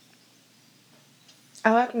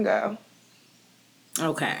 I can go.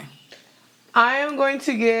 Okay. I am going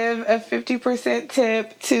to give a 50%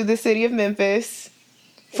 tip to the city of Memphis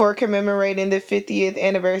for commemorating the 50th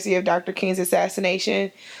anniversary of Dr. King's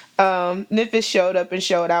assassination. Memphis showed up and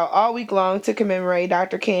showed out all week long to commemorate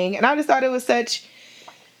Dr. King, and I just thought it was such...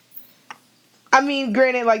 I mean,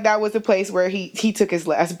 granted, like, that was a place where he took his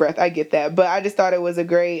last breath. I get that, but I just thought it was a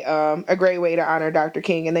great way to honor Dr.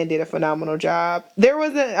 King, and they did a phenomenal job. There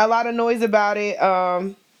wasn't a lot of noise about it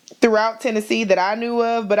throughout Tennessee that I knew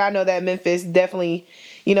of, but I know that Memphis definitely,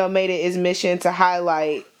 made it his mission to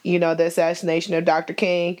highlight, the assassination of Dr.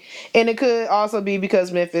 King, and it could also be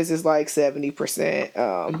because Memphis is like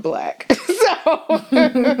 70% black. So,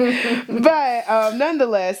 but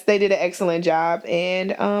nonetheless, they did an excellent job,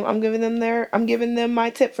 and I'm giving them my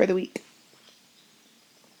tip for the week.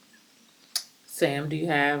 Sam, do you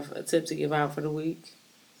have a tip to give out for the week?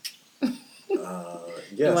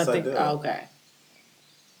 Yes, I do. Oh, okay.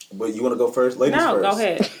 But you want to go first? Ladies No, first. go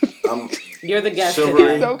ahead. You're the guest Chivalry.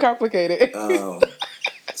 today. It's so complicated.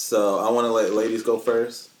 So I want to let ladies go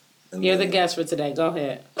first. You're the guest for today. Go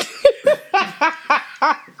ahead.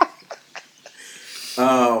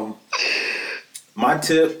 My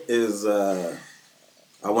tip is I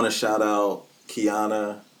want to shout out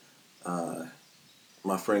Kiana,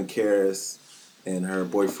 my friend Karis, and her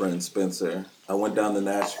boyfriend Spencer. I went down to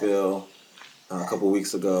Nashville a couple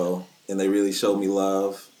weeks ago, and they really showed me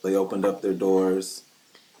love. They opened up their doors,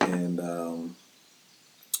 and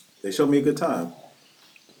they showed me a good time.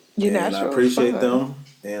 And I appreciate them,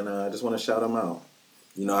 and I just want to shout them out.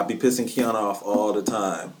 I be pissing Kiana off all the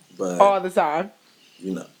time, but all the time.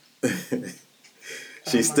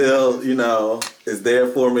 She still, is there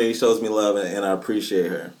for me, shows me love, and I appreciate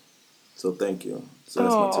her. So thank you. So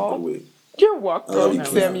that's my tip of the week. You're welcome, I love you,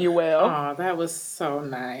 Samuel. Oh, that was so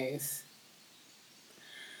nice.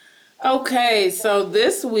 Okay, so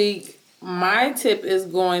this week, my tip is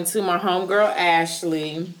going to my homegirl,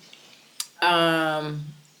 Ashley.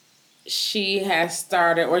 She has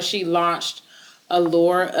started, or she launched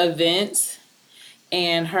Allure Events.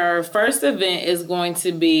 And her first event is going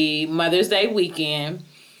to be Mother's Day weekend,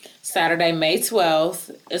 Saturday, May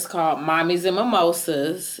 12th. It's called Mommies and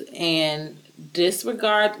Mimosas. And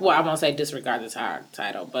I won't say disregard the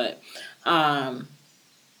title, but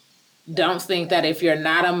don't think that if you're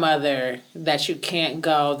not a mother that you can't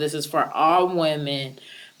go. This is for all women.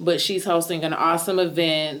 But she's hosting an awesome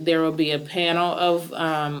event. There will be a panel of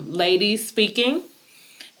ladies speaking.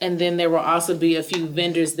 And then there will also be a few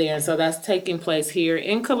vendors there. So that's taking place here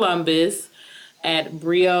in Columbus at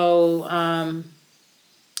Brio. At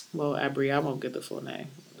Brio, I won't get the full name,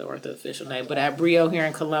 the official name, but at Brio here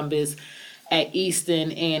in Columbus at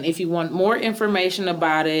Easton. And if you want more information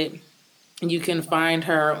about it, you can find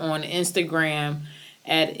her on Instagram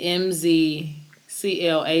at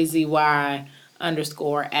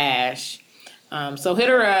MZCLAZY_Ash. So hit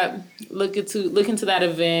her up, look into that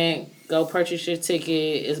event. Go purchase your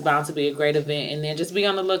ticket. It's bound to be a great event. And then just be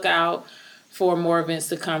on the lookout for more events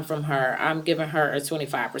to come from her. I'm giving her a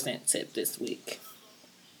 25% tip this week.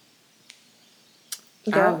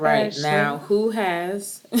 All right. Ashley. Now, who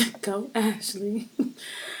has... Go, Ashley.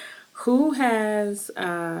 Who has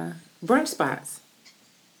brunch spots?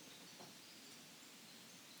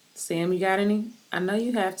 Sam, you got any? I know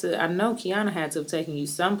you have to... I know Kiana had to have taken you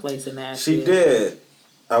someplace in Nashville. She did.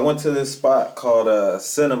 I went to this spot called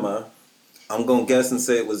Cinema. I'm going to guess and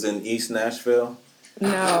say it was in East Nashville.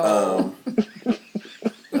 No.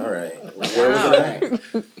 All right. Where was it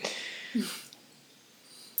at?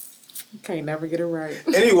 Can't never get it right.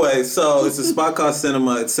 Anyway, so it's a spot called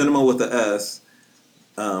Cinema. It's Cinema with an S.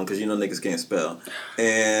 Because niggas can't spell.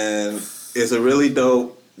 And it's a really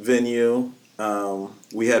dope venue.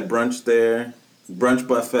 We had brunch there, brunch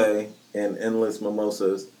buffet, and endless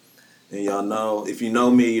mimosas. And y'all know, if you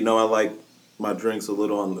know me, you know I like my drinks a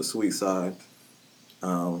little on the sweet side.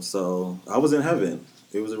 So I was in heaven.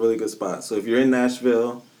 It was a really good spot. So if you're in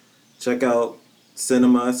Nashville, check out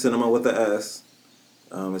Cinema with the S.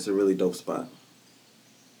 It's a really dope spot.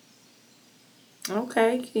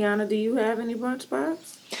 Okay, Kiana, do you have any brunch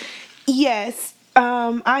spots? Yes.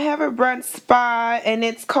 I have a brunch spot and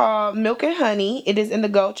it's called Milk and Honey. It is in the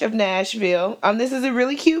Gulch of Nashville. This is a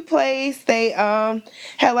really cute place. They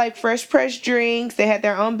had like fresh pressed drinks. They had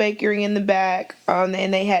their own bakery in the back.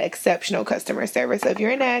 And they had exceptional customer service. So if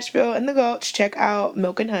you're in Nashville in the Gulch, check out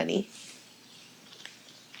Milk and Honey.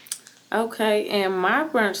 Okay, and my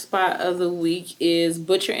brunch spot of the week is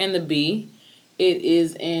Butcher and the Bee. It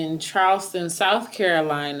is in Charleston, South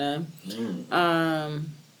Carolina. I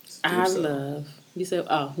love. You said,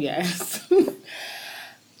 oh, yes.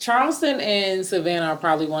 Charleston and Savannah are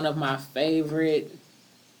probably one of my favorite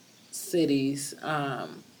cities.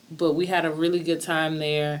 But we had a really good time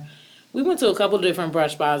there. We went to a couple different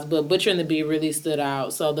brunch spots, but Butcher and the Bee really stood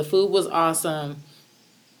out. So the food was awesome.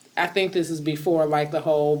 I think this is before like the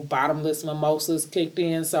whole bottomless mimosas kicked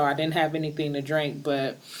in, so I didn't have anything to drink,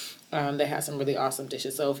 but they had some really awesome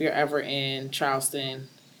dishes. So if you're ever in Charleston,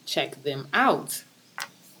 check them out.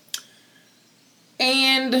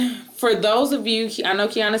 And for those of you, I know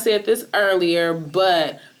Kiana said this earlier,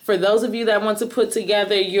 but for those of you that want to put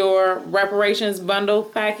together your reparations bundle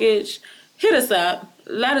package, hit us up.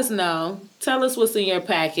 Let us know. Tell us what's in your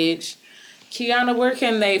package. Kiana, where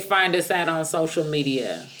can they find us at on social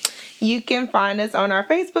media? You can find us on our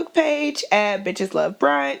Facebook page at Bitches Love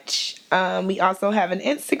Brunch. We also have an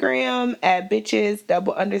Instagram at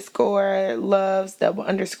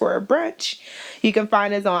bitches_loves_brunch. You can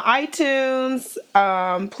find us on iTunes.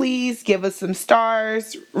 Please give us some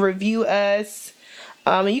stars, review us.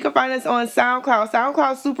 And you can find us on SoundCloud.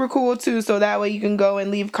 SoundCloud's super cool too, so that way you can go and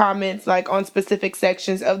leave comments like on specific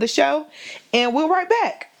sections of the show, and we'll write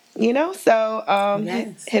back. So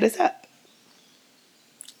Yes. hit us up.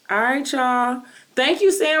 All right, y'all. Thank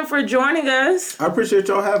you, Sam, for joining us. I appreciate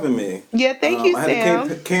y'all having me. Yeah, thank you, I Sam.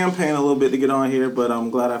 had to campaign a little bit to get on here, but I'm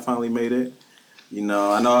glad I finally made it. I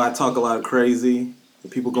know I talk a lot of crazy.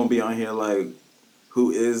 People gonna be on here like,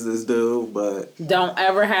 who is this dude? But Don't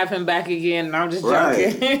ever have him back again. No, I'm just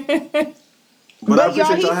joking. But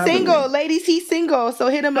y'all, he's single. Ladies, he's single. So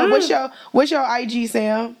hit him up. What's your IG,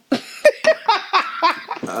 Sam?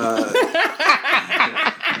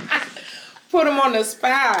 Put him on the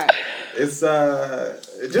spot. It's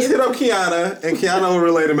just hit up Kiana, and Kiana will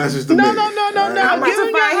relay the message to me. No. Right? Give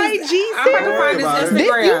him your IG, I'm about to find his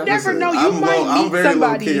Instagram. You never know. You might meet I'm very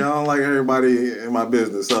somebody. low key. I don't like everybody in my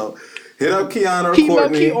business. So hit up Kiana or He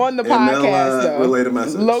Courtney. low-key on the and they'll, podcast, though. relay the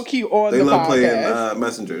message. Low-key on they the love podcast. playing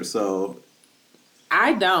Messenger. So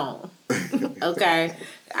I don't. Okay.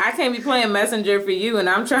 I can't be playing Messenger for you, and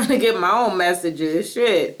I'm trying to get my own messages.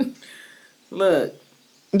 Shit. Look.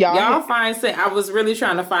 Y'all find Sam. I was really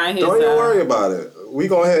trying to find his. Don't even worry about it. We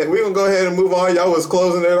gonna go ahead and move on. Y'all was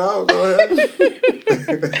closing it out. Go ahead.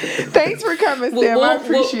 Thanks for coming, Sam. I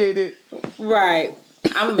appreciate it. Right.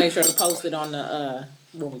 I'm gonna make sure to post it on the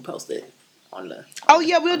when we post it on the. Oh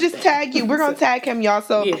yeah, we'll just tag you. We're gonna tag him, y'all.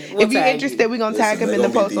 So Yeah, if you're interested, we're gonna tag him in the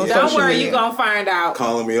post on social media. Don't worry, you're gonna find out.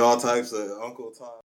 Calling me all types of Uncle Tom.